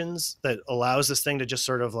mutations that allows this thing to just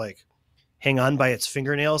sort of like hang on by its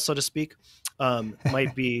fingernails, so to speak,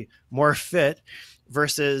 might be more fit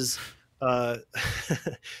versus at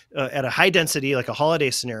a high density, like a holiday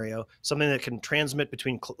scenario, something that can transmit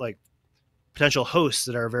between like potential hosts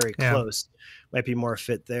that are very close might be more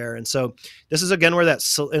fit there. And so this is again where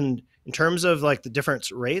that's in terms of like the different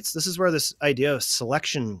rates, this is where this idea of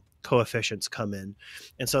selection coefficients come in.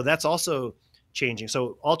 And so that's also changing.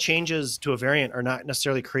 So all changes to a variant are not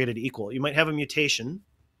necessarily created equal. You might have a mutation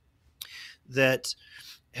that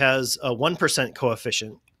has a 1%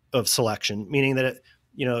 coefficient of selection, meaning that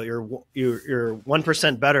you're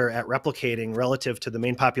 1% better at replicating relative to the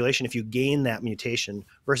main population if you gain that mutation,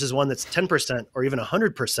 versus one that's 10% or even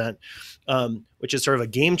 100%, which is sort of a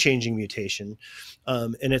game-changing mutation.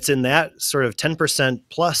 And it's in that sort of 10%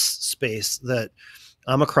 plus space that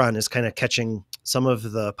Omicron is kind of catching some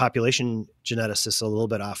of the population geneticists a little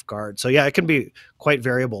bit off guard. So yeah, it can be quite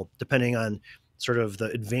variable depending on sort of the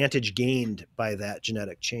advantage gained by that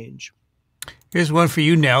genetic change. Here's one for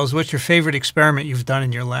you, Nels. What's your favorite experiment you've done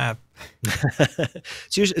in your lab?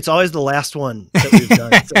 It's always the last one that we've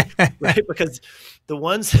done, so, right? Because the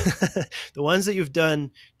ones that you've done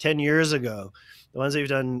 10 years ago, the ones that you've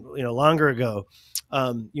done longer ago,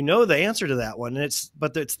 the answer to that one. And it's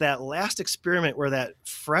that last experiment where that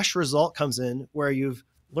fresh result comes in, where you've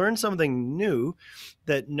learned something new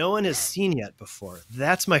that no one has seen yet before.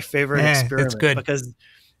 That's my favorite experiment. That's good. Because,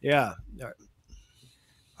 yeah.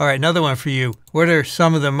 All right, another one for you. What are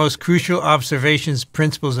some of the most crucial observations,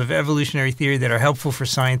 principles of evolutionary theory that are helpful for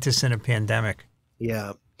scientists in a pandemic?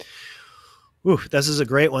 Yeah. Ooh, this is a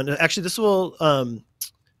great one. Actually, this will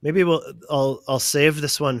I'll save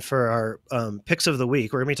this one for our picks of the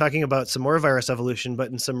week. We're going to be talking about some more virus evolution, but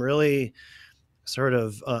in some really sort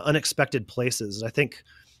of unexpected places. I think,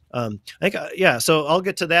 so I'll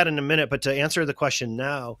get to that in a minute. But to answer the question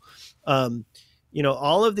now,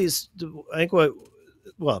 all of these, I think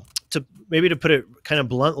to put it kind of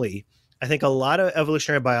bluntly, I think a lot of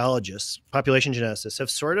evolutionary biologists, population geneticists, have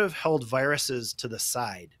sort of held viruses to the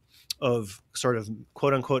side of sort of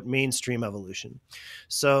quote unquote mainstream evolution.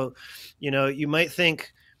 So, you might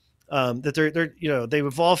think that they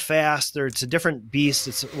evolve fast, it's a different beast,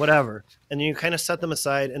 it's whatever. And then you kind of set them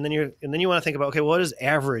aside, and then you want to think about, okay, what does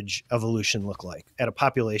average evolution look like at a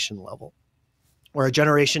population level, where a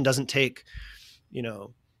generation doesn't take,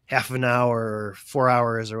 half of an hour or 4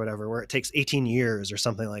 hours or whatever, where it takes 18 years or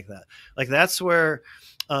something like that. Like that's where,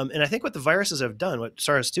 and I think what the viruses have done, what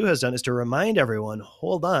SARS-2 has done, is to remind everyone,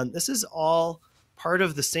 hold on, this is all part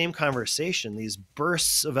of the same conversation, these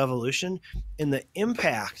bursts of evolution and the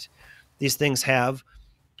impact these things have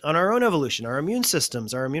on our own evolution, our immune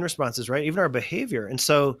systems, our immune responses, right? Even our behavior. And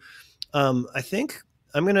so I think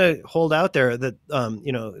I'm going to hold out there that,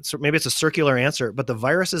 maybe it's a circular answer, but the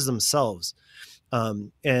viruses themselves,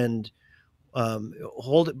 bringing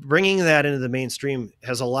that into the mainstream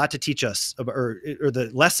has a lot to teach us about, or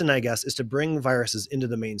the lesson, I guess, is to bring viruses into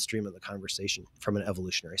the mainstream of the conversation from an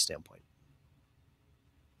evolutionary standpoint.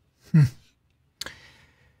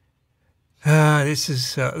 This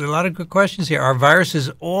is a lot of good questions here. Are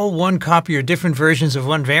viruses all one copy or different versions of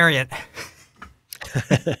one variant?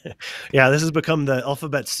 Yeah, this has become the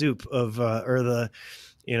alphabet soup of,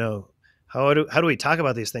 how do we talk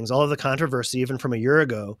about these things? All of the controversy, even from a year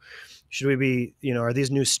ago, should we be, are these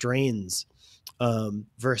new strains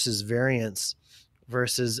versus variants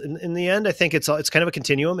versus, in the end, I think it's kind of a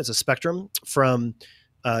continuum. It's a spectrum from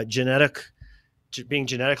being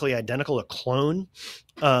genetically identical, a clone,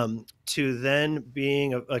 to then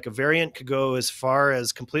being a variant could go as far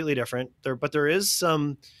as completely different there, but there is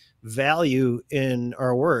some value in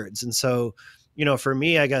our words. And so, for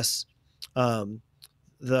me, I guess,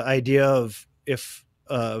 the idea of if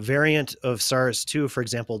a variant of SARS-2, for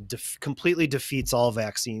example, completely defeats all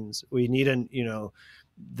vaccines, we need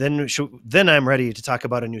then I'm ready to talk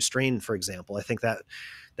about a new strain, for example. I think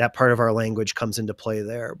that part of our language comes into play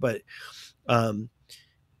there. But I think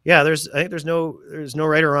there's no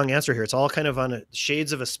right or wrong answer here. It's all kind of on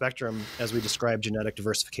shades of a spectrum as we describe genetic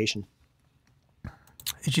diversification.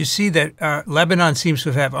 Did you see that Lebanon seems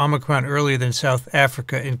to have Omicron earlier than South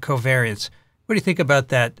Africa in covariance? What do you think about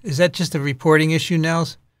that? Is that just a reporting issue,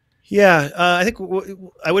 Nels? Yeah, I think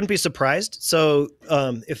I wouldn't be surprised. So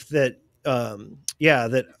that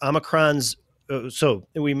Omicron's, so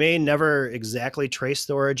we may never exactly trace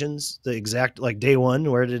the origins, the exact, like day one,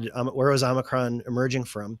 where was Omicron emerging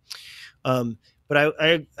from? But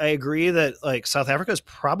I agree that like South Africa is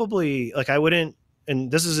probably, like, I wouldn't and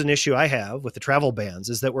this is an issue I have with the travel bans,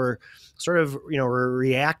 is that we're sort of, we're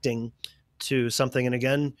reacting to something. And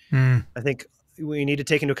again, I think we need to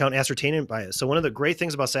take into account ascertainment bias. So one of the great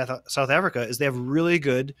things about South Africa is they have really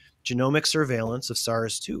good genomic surveillance of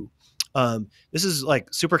SARS-2. This is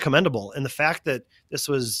like super commendable. And the fact that this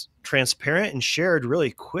was transparent and shared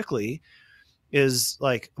really quickly is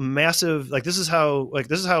like massive. Like this is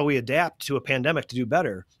how we adapt to a pandemic to do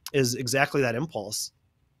better, is exactly that impulse.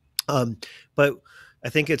 But I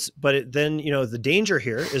think then, the danger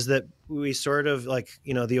here is that we sort of like,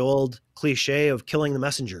 the old cliche of killing the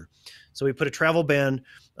messenger. So we put a travel ban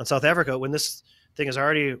on South Africa when this thing is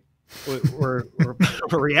already, we're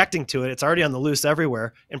reacting to it. It's already on the loose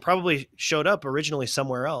everywhere and probably showed up originally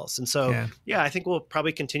somewhere else. And so, I think we'll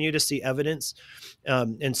probably continue to see evidence.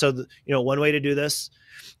 And so, one way to do this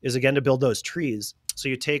is, again, to build those trees. So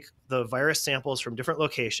you take the virus samples from different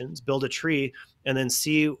locations, build a tree, and then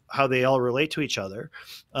see how they all relate to each other.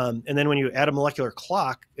 And then when you add a molecular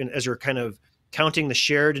clock, and as you're kind of counting the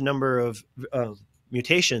shared number of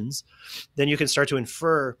mutations, then you can start to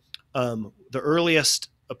infer the earliest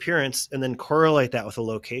appearance and then correlate that with a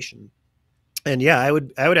location. And I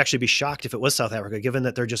would actually be shocked if it was South Africa, given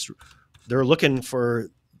that they're looking for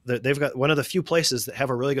they've got one of the few places that have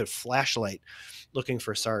a really good flashlight looking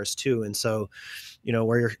for SARS-2. And so,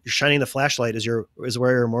 where you're shining the flashlight is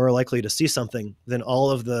where you're more likely to see something than all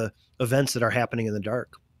of the events that are happening in the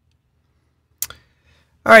dark.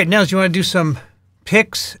 All right, Nels, you want to do some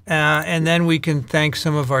picks, and then we can thank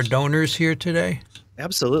some of our donors here today?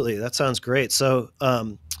 Absolutely. That sounds great. So,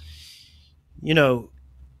 a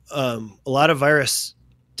lot of virus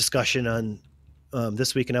discussion on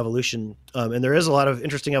This Week in Evolution. And there is a lot of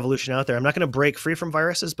interesting evolution out there. I'm not going to break free from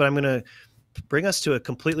viruses, but I'm going to bring us to a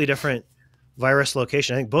completely different virus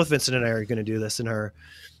location. I think both Vincent and I are going to do this in our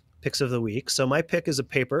picks of the week. So my pick is a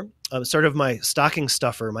paper, sort of my stocking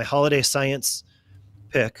stuffer, my holiday science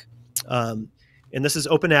pick. And this is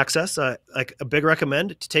open access. Like a big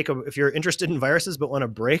recommend to if you're interested in viruses but want to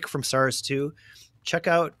break from SARS-2, check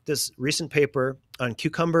out this recent paper on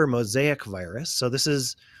cucumber mosaic virus. So this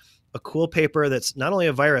is a cool paper that's not only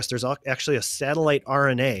a virus, there's actually a satellite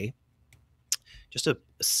RNA, just a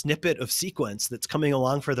snippet of sequence that's coming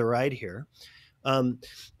along for the ride here. And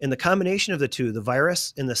the combination of the two, the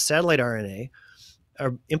virus and the satellite RNA,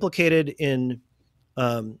 are implicated in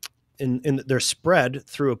their spread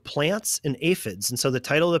through plants and aphids. And so the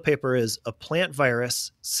title of the paper is "A Plant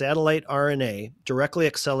Virus Satellite RNA Directly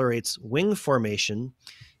Accelerates Wing Formation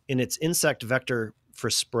in its Insect Vector for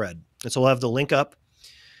Spread." And so we'll have the link up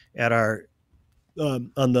at our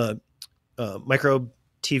on the Microbe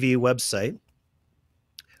TV website.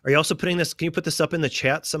 Are you also putting this? Can you put this up in the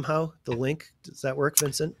chat somehow? The link, does that work,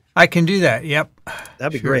 Vincent? I can do that. Yep,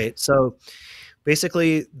 that'd be great. So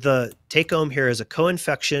basically, the take home here is a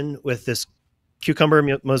co-infection with this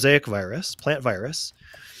cucumber mosaic virus, plant virus.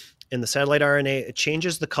 In the satellite RNA, it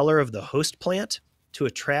changes the color of the host plant to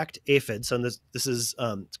attract aphids. So this is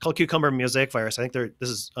it's called cucumber mosaic virus. I think this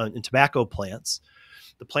is in tobacco plants.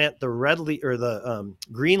 The red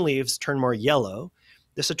green leaves turn more yellow.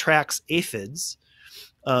 This attracts aphids.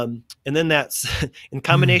 And then that's in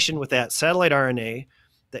combination with that satellite RNA,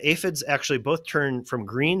 the aphids actually both turn from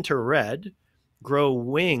green to red, grow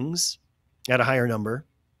wings at a higher number,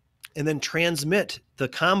 and then transmit the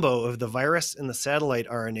combo of the virus and the satellite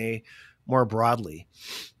RNA more broadly.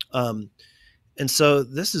 And so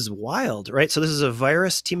this is wild, right? So this is a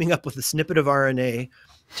virus teaming up with a snippet of RNA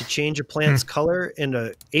to change a plant's color and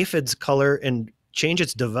an aphid's color and change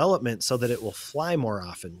its development so that it will fly more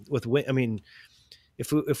often.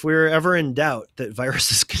 If we're ever in doubt that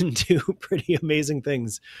viruses can do pretty amazing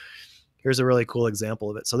things, here's a really cool example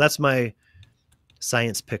of it. So that's my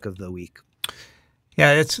science pick of the week.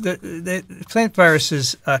 Yeah, it's the plant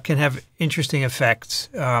viruses can have interesting effects.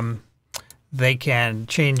 They can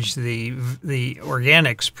change the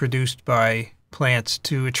organics produced by plants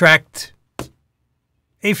to attract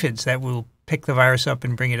aphids that will pick the virus up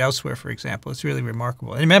and bring it elsewhere, for example. It's really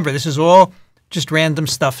remarkable. And remember, this is all just random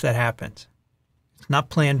stuff that happens. It's not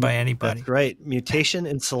planned by anybody. That's right. Mutation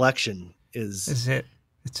and selection is it.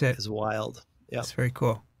 It's it. Is wild. Yeah, it's very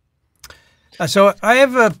cool. So I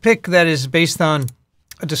have a pick that is based on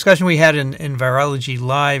a discussion we had in Virology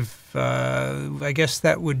Live. I guess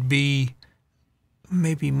that would be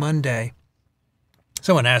maybe Monday.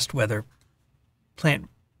 Someone asked whether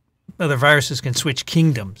viruses can switch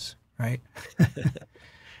kingdoms, right?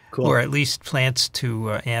 Cool. Or at least plants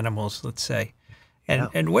to animals, let's say.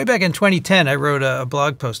 And way back in 2010, I wrote a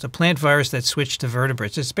blog post, "A Plant Virus That Switched to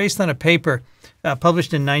Vertebrates." It's based on a paper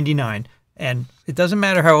published in '99. And it doesn't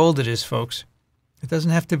matter how old it is, folks. It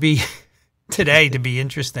doesn't have to be today to be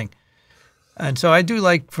interesting. And so I do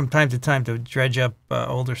like from time to time to dredge up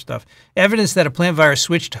older stuff. Evidence that a plant virus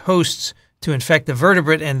switched hosts to infect the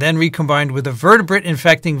vertebrate and then recombined with a vertebrate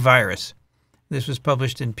infecting virus. This was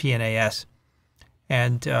published in PNAS.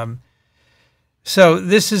 And so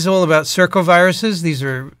this is all about circoviruses. These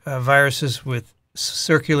are viruses with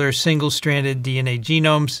circular single-stranded DNA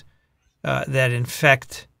genomes that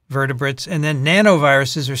infect vertebrates. And then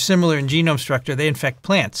nanoviruses are similar in genome structure. They infect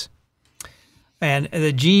plants. And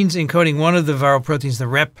the genes encoding one of the viral proteins, the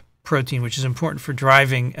rep protein, which is important for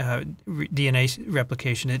driving DNA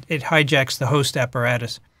replication, it hijacks the host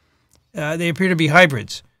apparatus. They appear to be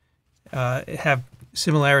hybrids, have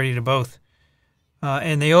similarity to both.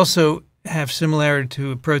 And they also have similarity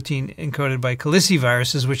to a protein encoded by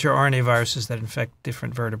caliciviruses, which are RNA viruses that infect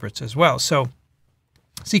different vertebrates as well. So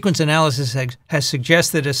sequence analysis has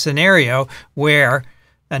suggested a scenario where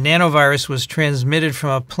a nanovirus was transmitted from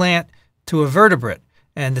a plant to a vertebrate.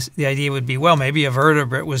 And the idea would be, well, maybe a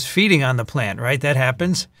vertebrate was feeding on the plant, right? That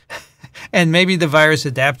happens. And maybe the virus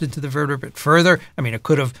adapted to the vertebrate further. I mean, it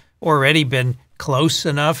could have already been close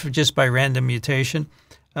enough just by random mutation.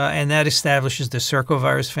 And that establishes the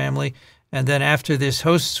circovirus family. And then after this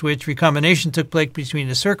host switch, recombination took place between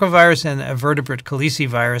the circovirus and a vertebrate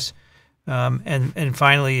calicivirus. And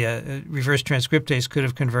finally, reverse transcriptase could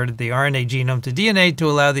have converted the RNA genome to DNA to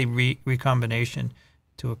allow the recombination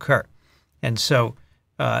to occur. And so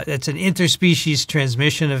it's an interspecies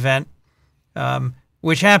transmission event,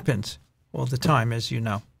 which happens all the time, as you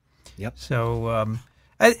know. Yep. So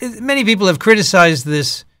many people have criticized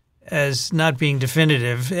this as not being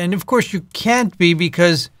definitive. And, of course, you can't be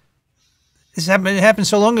because it happened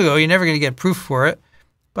so long ago, you're never going to get proof for it.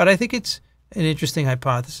 But I think it's an interesting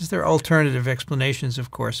hypothesis. There are alternative explanations,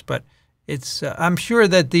 of course, but it's I'm sure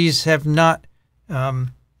that these have not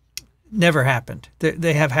never happened.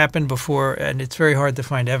 They have happened before, and it's very hard to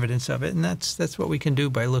find evidence of it. And that's what we can do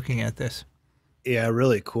by looking at this. Yeah,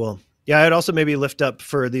 really cool. Yeah, I'd also maybe lift up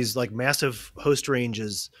for these like massive host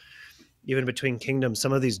ranges, even between kingdoms,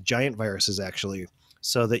 some of these giant viruses actually,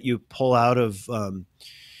 so that you pull out of,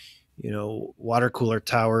 water cooler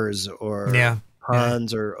towers or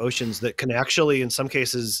ponds or oceans that can actually, in some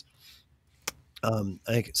cases, I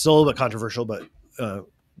think it's still a little bit controversial, but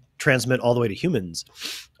transmit all the way to humans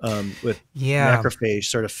with macrophage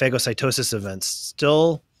sort of phagocytosis events.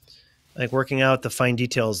 Still, like working out the fine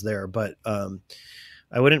details there, but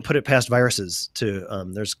I wouldn't put it past viruses to.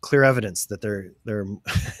 There's clear evidence that they're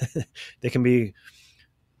they can be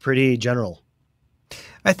pretty general.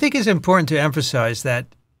 I think it's important to emphasize that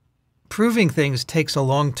proving things takes a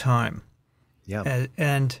long time. Yeah,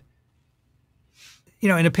 and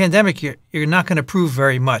in a pandemic, you're not going to prove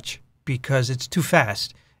very much because it's too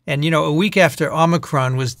fast. And, a week after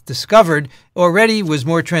Omicron was discovered, already was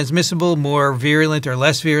more transmissible, more virulent or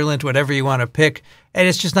less virulent, whatever you want to pick. And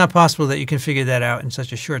it's just not possible that you can figure that out in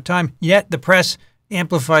such a short time. Yet the press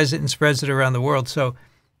amplifies it and spreads it around the world. So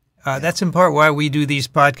that's in part why we do these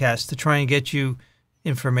podcasts, to try and get you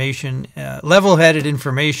information, level-headed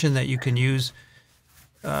information that you can use.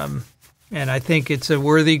 And I think it's a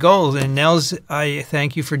worthy goal. And Nels, I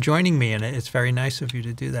thank you for joining me, and it's very nice of you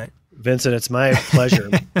to do that. Vincent, it's my pleasure,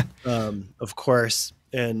 of course.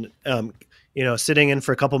 And, sitting in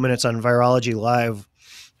for a couple minutes on Virology Live,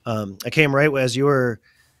 I came right as you were,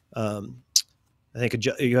 I think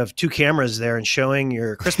you have two cameras there and showing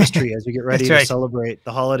your Christmas tree as you get ready to celebrate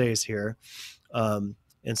the holidays here. And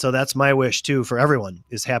so that's my wish, too, for everyone,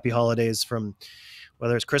 is happy holidays, from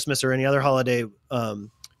whether it's Christmas or any other holiday,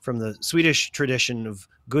 from the Swedish tradition of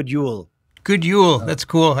Good Yule. Good Yule. That's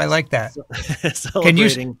cool. I like that.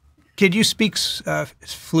 Celebrating. Can you speak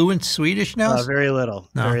fluent Swedish now? Very little,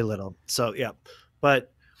 very little. So yeah,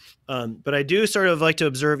 but I do sort of like to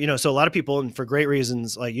observe. So a lot of people, and for great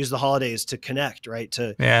reasons, like use the holidays to connect, right?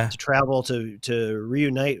 To travel, to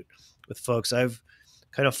reunite with folks. I've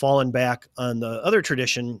kind of fallen back on the other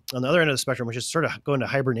tradition, on the other end of the spectrum, which is sort of going to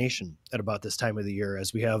hibernation at about this time of the year,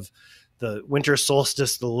 as we have the winter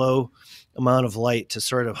solstice, the low amount of light, to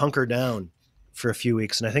sort of hunker down for a few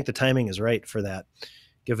weeks. And I think the timing is right for that,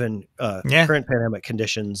 given current pandemic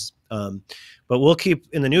conditions. But we'll keep,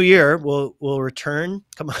 in the new year, we'll return,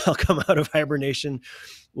 come out of hibernation.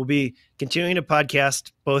 We'll be continuing to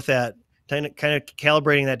podcast, both at kind of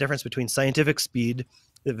calibrating that difference between scientific speed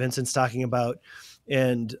that Vincent's talking about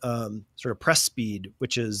and sort of press speed,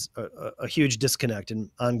 which is a huge disconnect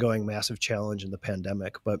and ongoing massive challenge in the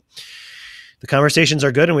pandemic. But the conversations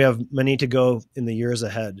are good, and we have many to go in the years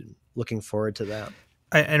ahead. Looking forward to that.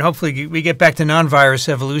 And hopefully we get back to non-virus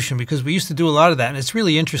evolution, because we used to do a lot of that, and it's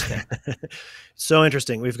really interesting. So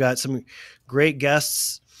interesting. We've got some great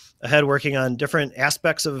guests ahead working on different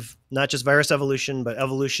aspects of not just virus evolution, but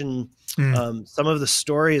evolution. Some of the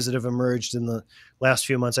stories that have emerged in the last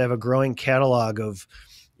few months. I have a growing catalog of,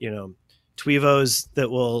 TWiEVOs that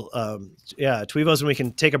will, TWiEVOs when we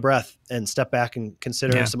can take a breath and step back and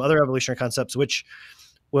consider some other evolutionary concepts, which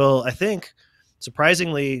will, I think,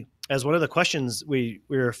 surprisingly, as one of the questions we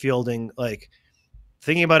were fielding, like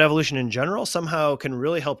thinking about evolution in general somehow can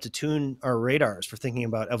really help to tune our radars for thinking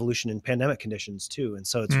about evolution in pandemic conditions too. And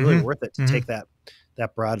so it's really worth it to take that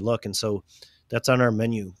broad look. And so that's on our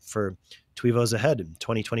menu for TWiEVOs ahead in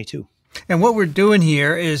 2022. And what we're doing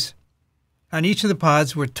here is on each of the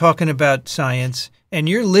pods, we're talking about science, and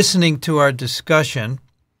you're listening to our discussion.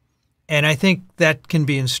 And I think that can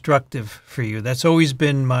be instructive for you. That's always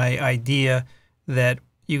been my idea, that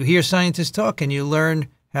you hear scientists talk and you learn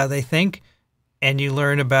how they think and you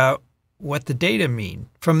learn about what the data mean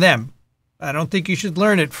from them. I don't think you should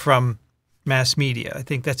learn it from mass media. I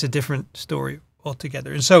think that's a different story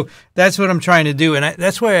altogether. And so that's what I'm trying to do. And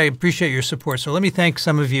that's why I appreciate your support. So let me thank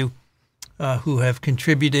some of you who have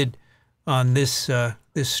contributed on this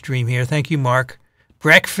stream here. Thank you, Mark.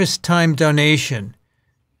 Breakfast time donation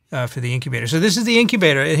for the incubator. So this is the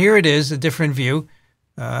incubator. Here it is, a different view,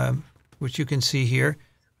 which you can see here.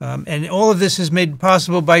 And all of this is made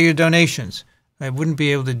possible by your donations. I wouldn't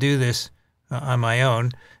be able to do this on my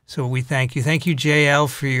own. So we thank you. Thank you, JL,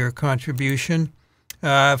 for your contribution.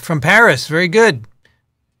 From Paris, very good.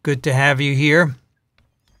 Good to have you here.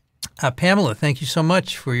 Pamela, thank you so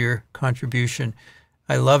much for your contribution.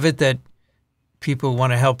 I love it that people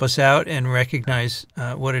want to help us out and recognize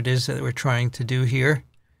what it is that we're trying to do here.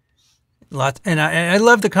 And I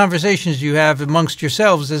love the conversations you have amongst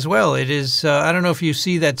yourselves as well. It is, I don't know if you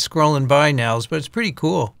see that scrolling by, Nels, but it's pretty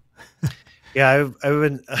cool. Yeah, I've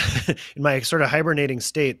been in my sort of hibernating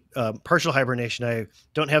state, partial hibernation. I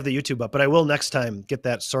don't have the YouTube up, but I will next time get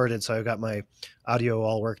that sorted. So I've got my audio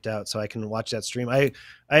all worked out so I can watch that stream. I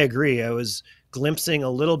agree. I was glimpsing a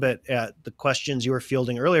little bit at the questions you were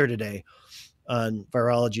fielding earlier today on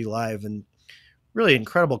Virology Live, and really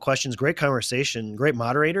incredible questions, great conversation, great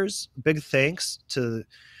moderators. Big thanks to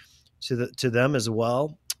them as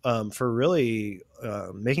well for really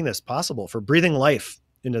making this possible, for breathing life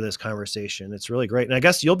into this conversation. It's really great. And I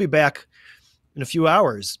guess you'll be back in a few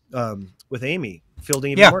hours with Amy,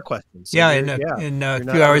 fielding even more questions. So in a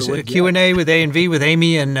few hours, a Q&A with A and V with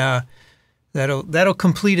Amy, and that'll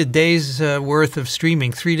complete a day's worth of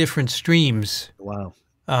streaming, 3 different streams. Wow.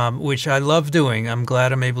 Which I love doing. I'm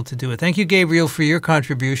glad I'm able to do it. Thank you, Gabriel, for your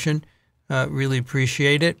contribution. Really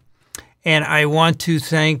appreciate it. And I want to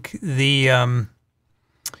thank the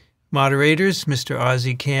moderators, Mr.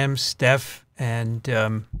 Ozzy Cam, Steph,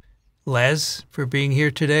 and Les, for being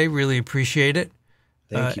here today. Really appreciate it.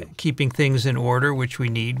 Thank you. Keeping things in order, which we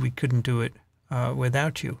need. We couldn't do it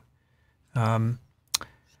without you.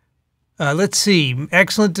 Let's see.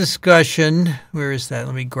 Excellent discussion. Where is that?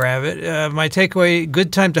 Let me grab it. My takeaway,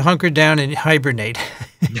 good time to hunker down and hibernate.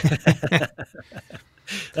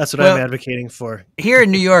 That's what I'm advocating for. Here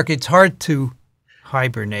in New York, it's hard to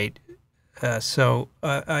hibernate. So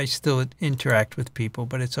I still interact with people.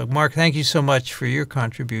 But it's Mark, thank you so much for your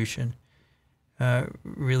contribution.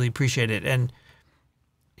 Really appreciate it. And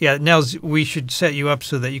yeah, Nels, we should set you up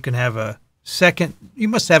so that you can have a second. You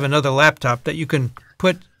must have another laptop that you can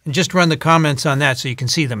put and just run the comments on that so you can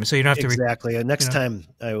see them. So you don't have to. Exactly. Next time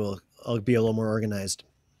I'll be a little more organized.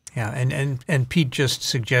 Yeah, and Pete just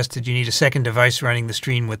suggested you need a second device running the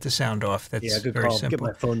stream with the sound off. That's good very call. simple.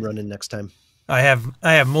 Get my phone running next time. I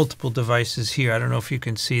have multiple devices here. I don't know if you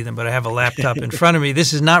can see them, but I have a laptop in front of me.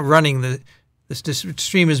 This is not running this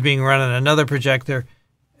stream is being run on another projector,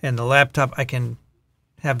 and the laptop I can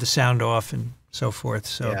have the sound off and so forth.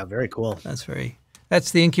 So yeah, very cool.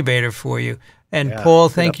 That's the incubator for you. And Paul,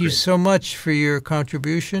 thank you so much for your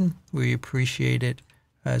contribution. We appreciate it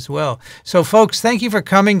as well. So, folks, thank you for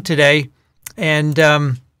coming today, and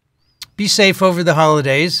be safe over the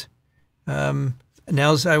holidays.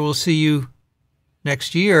 Nels, I will see you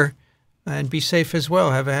next year, and be safe as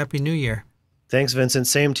well. Have a happy New Year. Thanks, Vincent.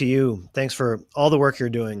 Same to you. Thanks for all the work you're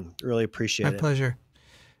doing. Really appreciate it. My pleasure.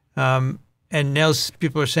 And Nels,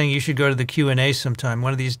 people are saying you should go to the Q&A sometime.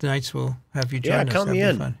 One of these nights we'll have you join us. Yeah, count me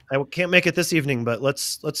in. Fun. I can't make it this evening, but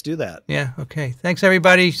let's do that. Yeah, okay. Thanks,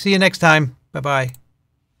 everybody. See you next time. Bye-bye.